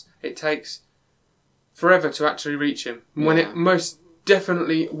fast. It takes forever to actually reach him. When Yeah. it most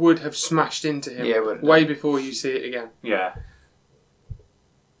definitely would have smashed into him Yeah, it would have way before you see it again. Yeah.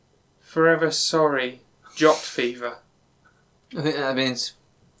 Forever sorry, Jot fever. I think that means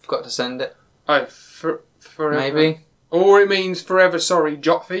forgot to send it. Oh, forever. Maybe. Or it means forever sorry,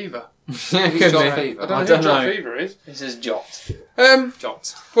 Jot fever. Yeah, Who's could Jot be. fever? I don't I know don't who Jot know. fever is. This is Jot.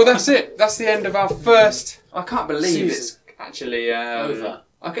 Jot. Well, that's it. That's the end of our first. I can't believe Season. it's actually Over.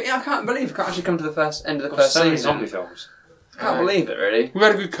 I can't believe we can't actually come to the end of the Got first so many season. zombie films. I can't believe it, really. We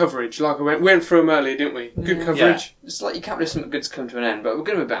had a good coverage. Like we went through them earlier, didn't we? Good Yeah. coverage. It's like you can't believe something good's come to an end, but we're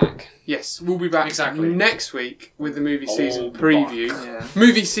going to be back. Yes, we'll be back Exactly. next week with the movie Oh, season be preview. Yeah.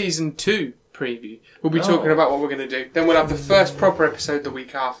 Movie season 2 preview. We'll be Oh. talking about what we're going to do. Then we'll have the first proper episode the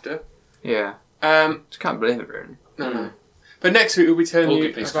week after. Yeah. Just Just can't believe it, really. no. But next week we'll be telling All you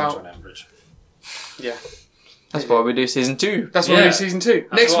good things come to about. an end, Rich. That's why we do season 2. That's what we'll Yeah. do season 2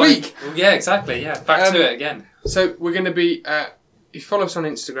 That's next why- week. Well, yeah, exactly. Yeah, back Um, to it again. So we're going to be. If you follow us on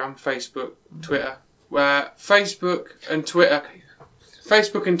Instagram, Facebook, Twitter, where Facebook and Twitter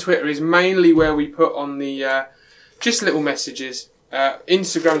is mainly where we put on the just little messages.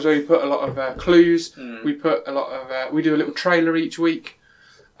 Instagram's where we put a lot of clues. We put a lot of. We do a little trailer each week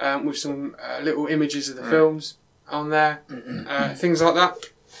with some little images of the films on there, things like that.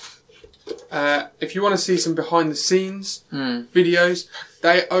 If you want to see some behind the scenes videos,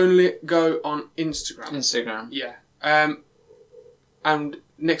 they only go on Instagram. Instagram. Yeah. And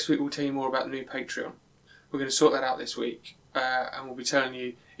next week we'll tell you more about the new Patreon. We're going to sort that out this week. And we'll be telling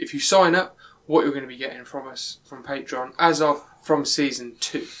you, if you sign up, what you're going to be getting from us from Patreon as of from season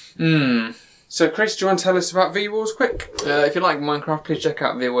 2. So Chris, do you want to tell us about V-Wars quick? If you like Minecraft, please check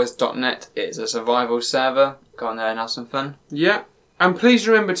out viewers.net. It's a survival server. Go on there and have some fun. Yeah. And please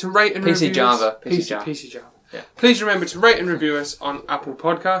remember to rate and PC review Java. us. PC Java. PC Java. Yeah. Please remember to rate and review us on Apple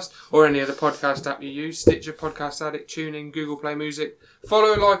Podcast or any other podcast app you use. Stitcher, Podcast Addict, TuneIn, Google Play Music.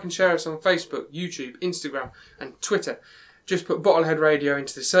 Follow, like and share us on Facebook, YouTube, Instagram and Twitter. Just put Bottlehead Radio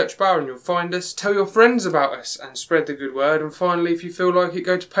into the search bar and you'll find us. Tell your friends about us and spread the good word. And finally, if you feel like it,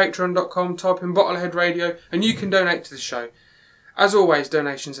 go to patreon.com, type in Bottlehead Radio and you can donate to the show. As always,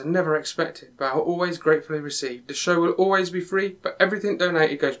 donations are never expected, but are always gratefully received. The show will always be free, but everything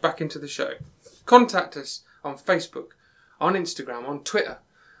donated goes back into the show. Contact us on Facebook, on Instagram, on Twitter,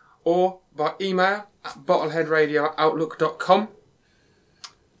 or by email at bottleheadradio@outlook.com.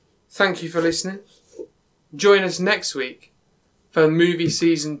 Thank you for listening. Join us next week for movie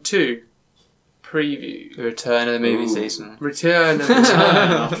season 2 preview. The return of the movie season. Return of the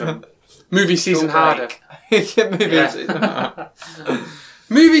time. After Movie season Short harder. Movie Yeah. season.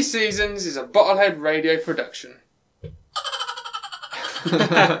 Movie Seasons is a Bottlehead Radio production.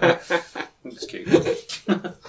 That's cute.